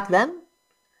was back then?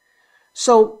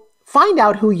 So find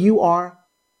out who you are.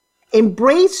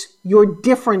 Embrace your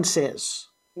differences.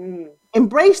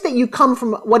 Embrace that you come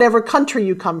from whatever country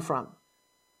you come from.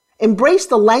 Embrace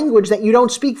the language that you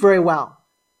don't speak very well.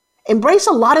 Embrace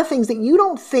a lot of things that you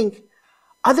don't think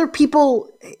other people,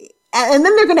 and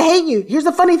then they're going to hate you. Here's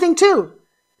the funny thing too.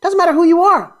 Doesn't matter who you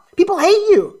are. People hate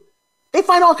you. They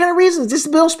find all kinds of reasons. This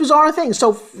is the most bizarre thing.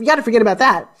 So you got to forget about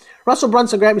that. Russell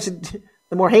Brunson grabbed me and said,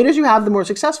 the more haters you have, the more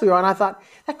successful you are. And I thought,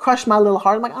 that crushed my little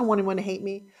heart. I'm like, I don't want anyone to hate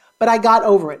me. But I got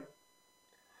over it.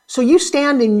 So you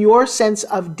stand in your sense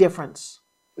of difference.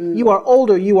 You are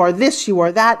older. You are this. You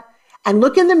are that. And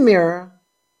look in the mirror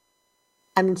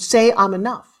and say, I'm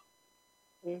enough.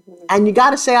 And you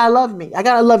got to say, I love me. I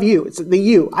got to love you. It's the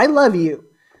you. I love you.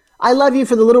 I love you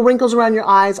for the little wrinkles around your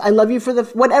eyes. I love you for the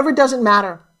whatever doesn't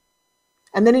matter.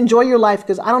 And then enjoy your life,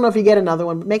 because I don't know if you get another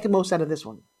one, but make the most out of this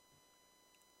one.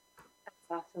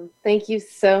 That's awesome. Thank you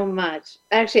so much.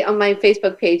 Actually, on my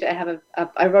Facebook page,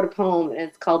 I wrote a poem, and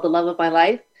it's called "The Love of My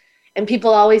Life." And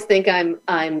people always think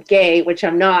I'm gay, which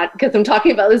I'm not, because I'm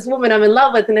talking about this woman I'm in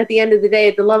love with. And at the end of the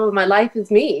day, the love of my life is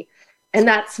me. And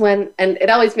that's when, and it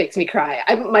always makes me cry.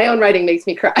 My own writing makes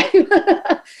me cry.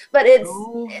 But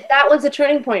that was a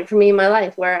turning point for me in my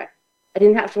life where I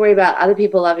didn't have to worry about other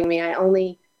people loving me. I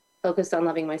only focused on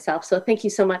loving myself. So thank you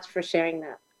so much for sharing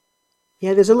that.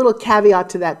 Yeah, there's a little caveat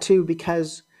to that too,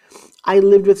 because I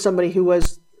lived with somebody who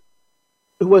was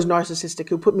narcissistic,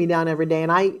 who put me down every day.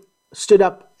 And I stood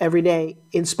up every day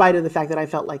in spite of the fact that I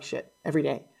felt like shit every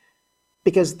day.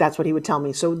 Because that's what he would tell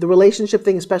me. So the relationship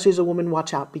thing, especially as a woman,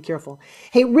 watch out, be careful.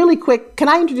 Hey, really quick, can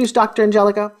I introduce Dr.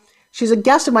 Angelica? She's a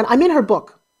guest of mine. I'm in her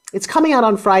book. It's coming out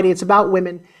on Friday. It's about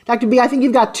women. Dr. B, I think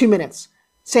you've got 2 minutes.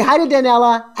 Say hi to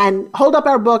Daniela and hold up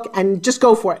our book and just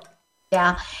go for it.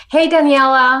 Yeah. Hey,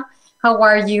 Daniela. How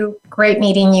are you? Great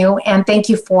meeting you. And thank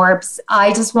you, Forbes.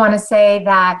 I just want to say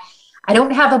that I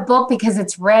don't have a book because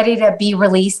it's ready to be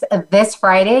released this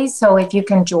Friday. So if you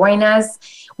can join us,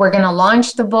 we're going to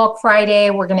launch the book Friday.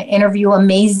 We're going to interview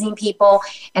amazing people.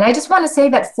 And I just want to say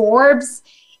that Forbes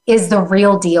is the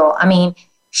real deal. I mean,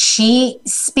 she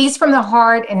speaks from the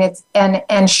heart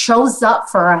and shows up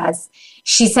for us.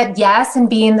 She said yes and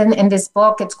be in this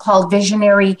book. It's called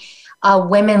Visionary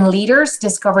Women Leaders,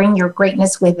 Discovering Your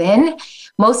Greatness Within.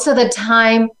 Most of the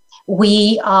time,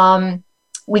 we kind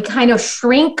of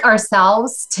shrink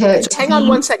ourselves to hang on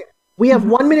 1 second. We have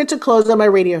 1 minute to close on my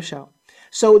radio show.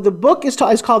 So the book is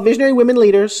called Visionary Women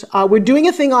Leaders. We're doing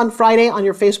a thing on Friday on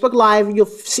your Facebook Live. You'll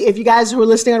see, if you guys who are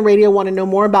listening on radio want to know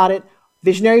more about it,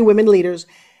 Visionary Women Leaders.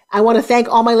 I want to thank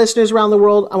all my listeners around the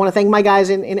world. I want to thank my guys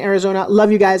in Arizona.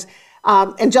 Love you guys.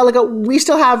 Angelica, we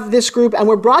still have this group, and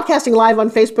we're broadcasting live on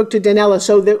Facebook to Danella,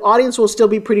 so the audience will still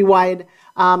be pretty wide.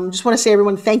 Just want to say,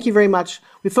 everyone, thank you very much.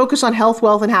 We focus on health,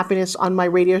 wealth, and happiness on my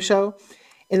radio show.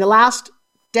 In the last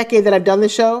decade that I've done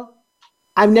this show,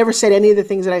 I've never said any of the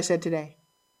things that I said today.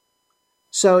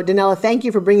 So, Danella, thank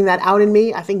you for bringing that out in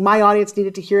me. I think my audience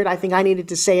needed to hear it. I think I needed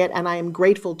to say it, and I am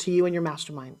grateful to you and your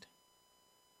mastermind.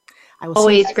 I will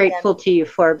always grateful to you,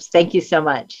 Forbes. Thank you so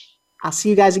much. I'll see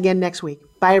you guys again next week.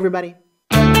 Bye, everybody.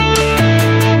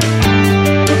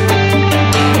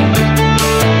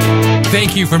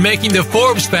 Thank you for making the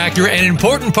Forbes Factor an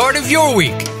important part of your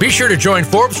week. Be sure to join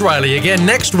Forbes Riley again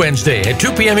next Wednesday at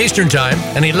 2 p.m. Eastern Time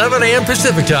and 11 a.m.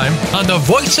 Pacific Time on the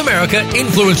Voice America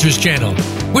Influencers Channel.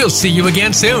 We'll see you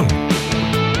again soon.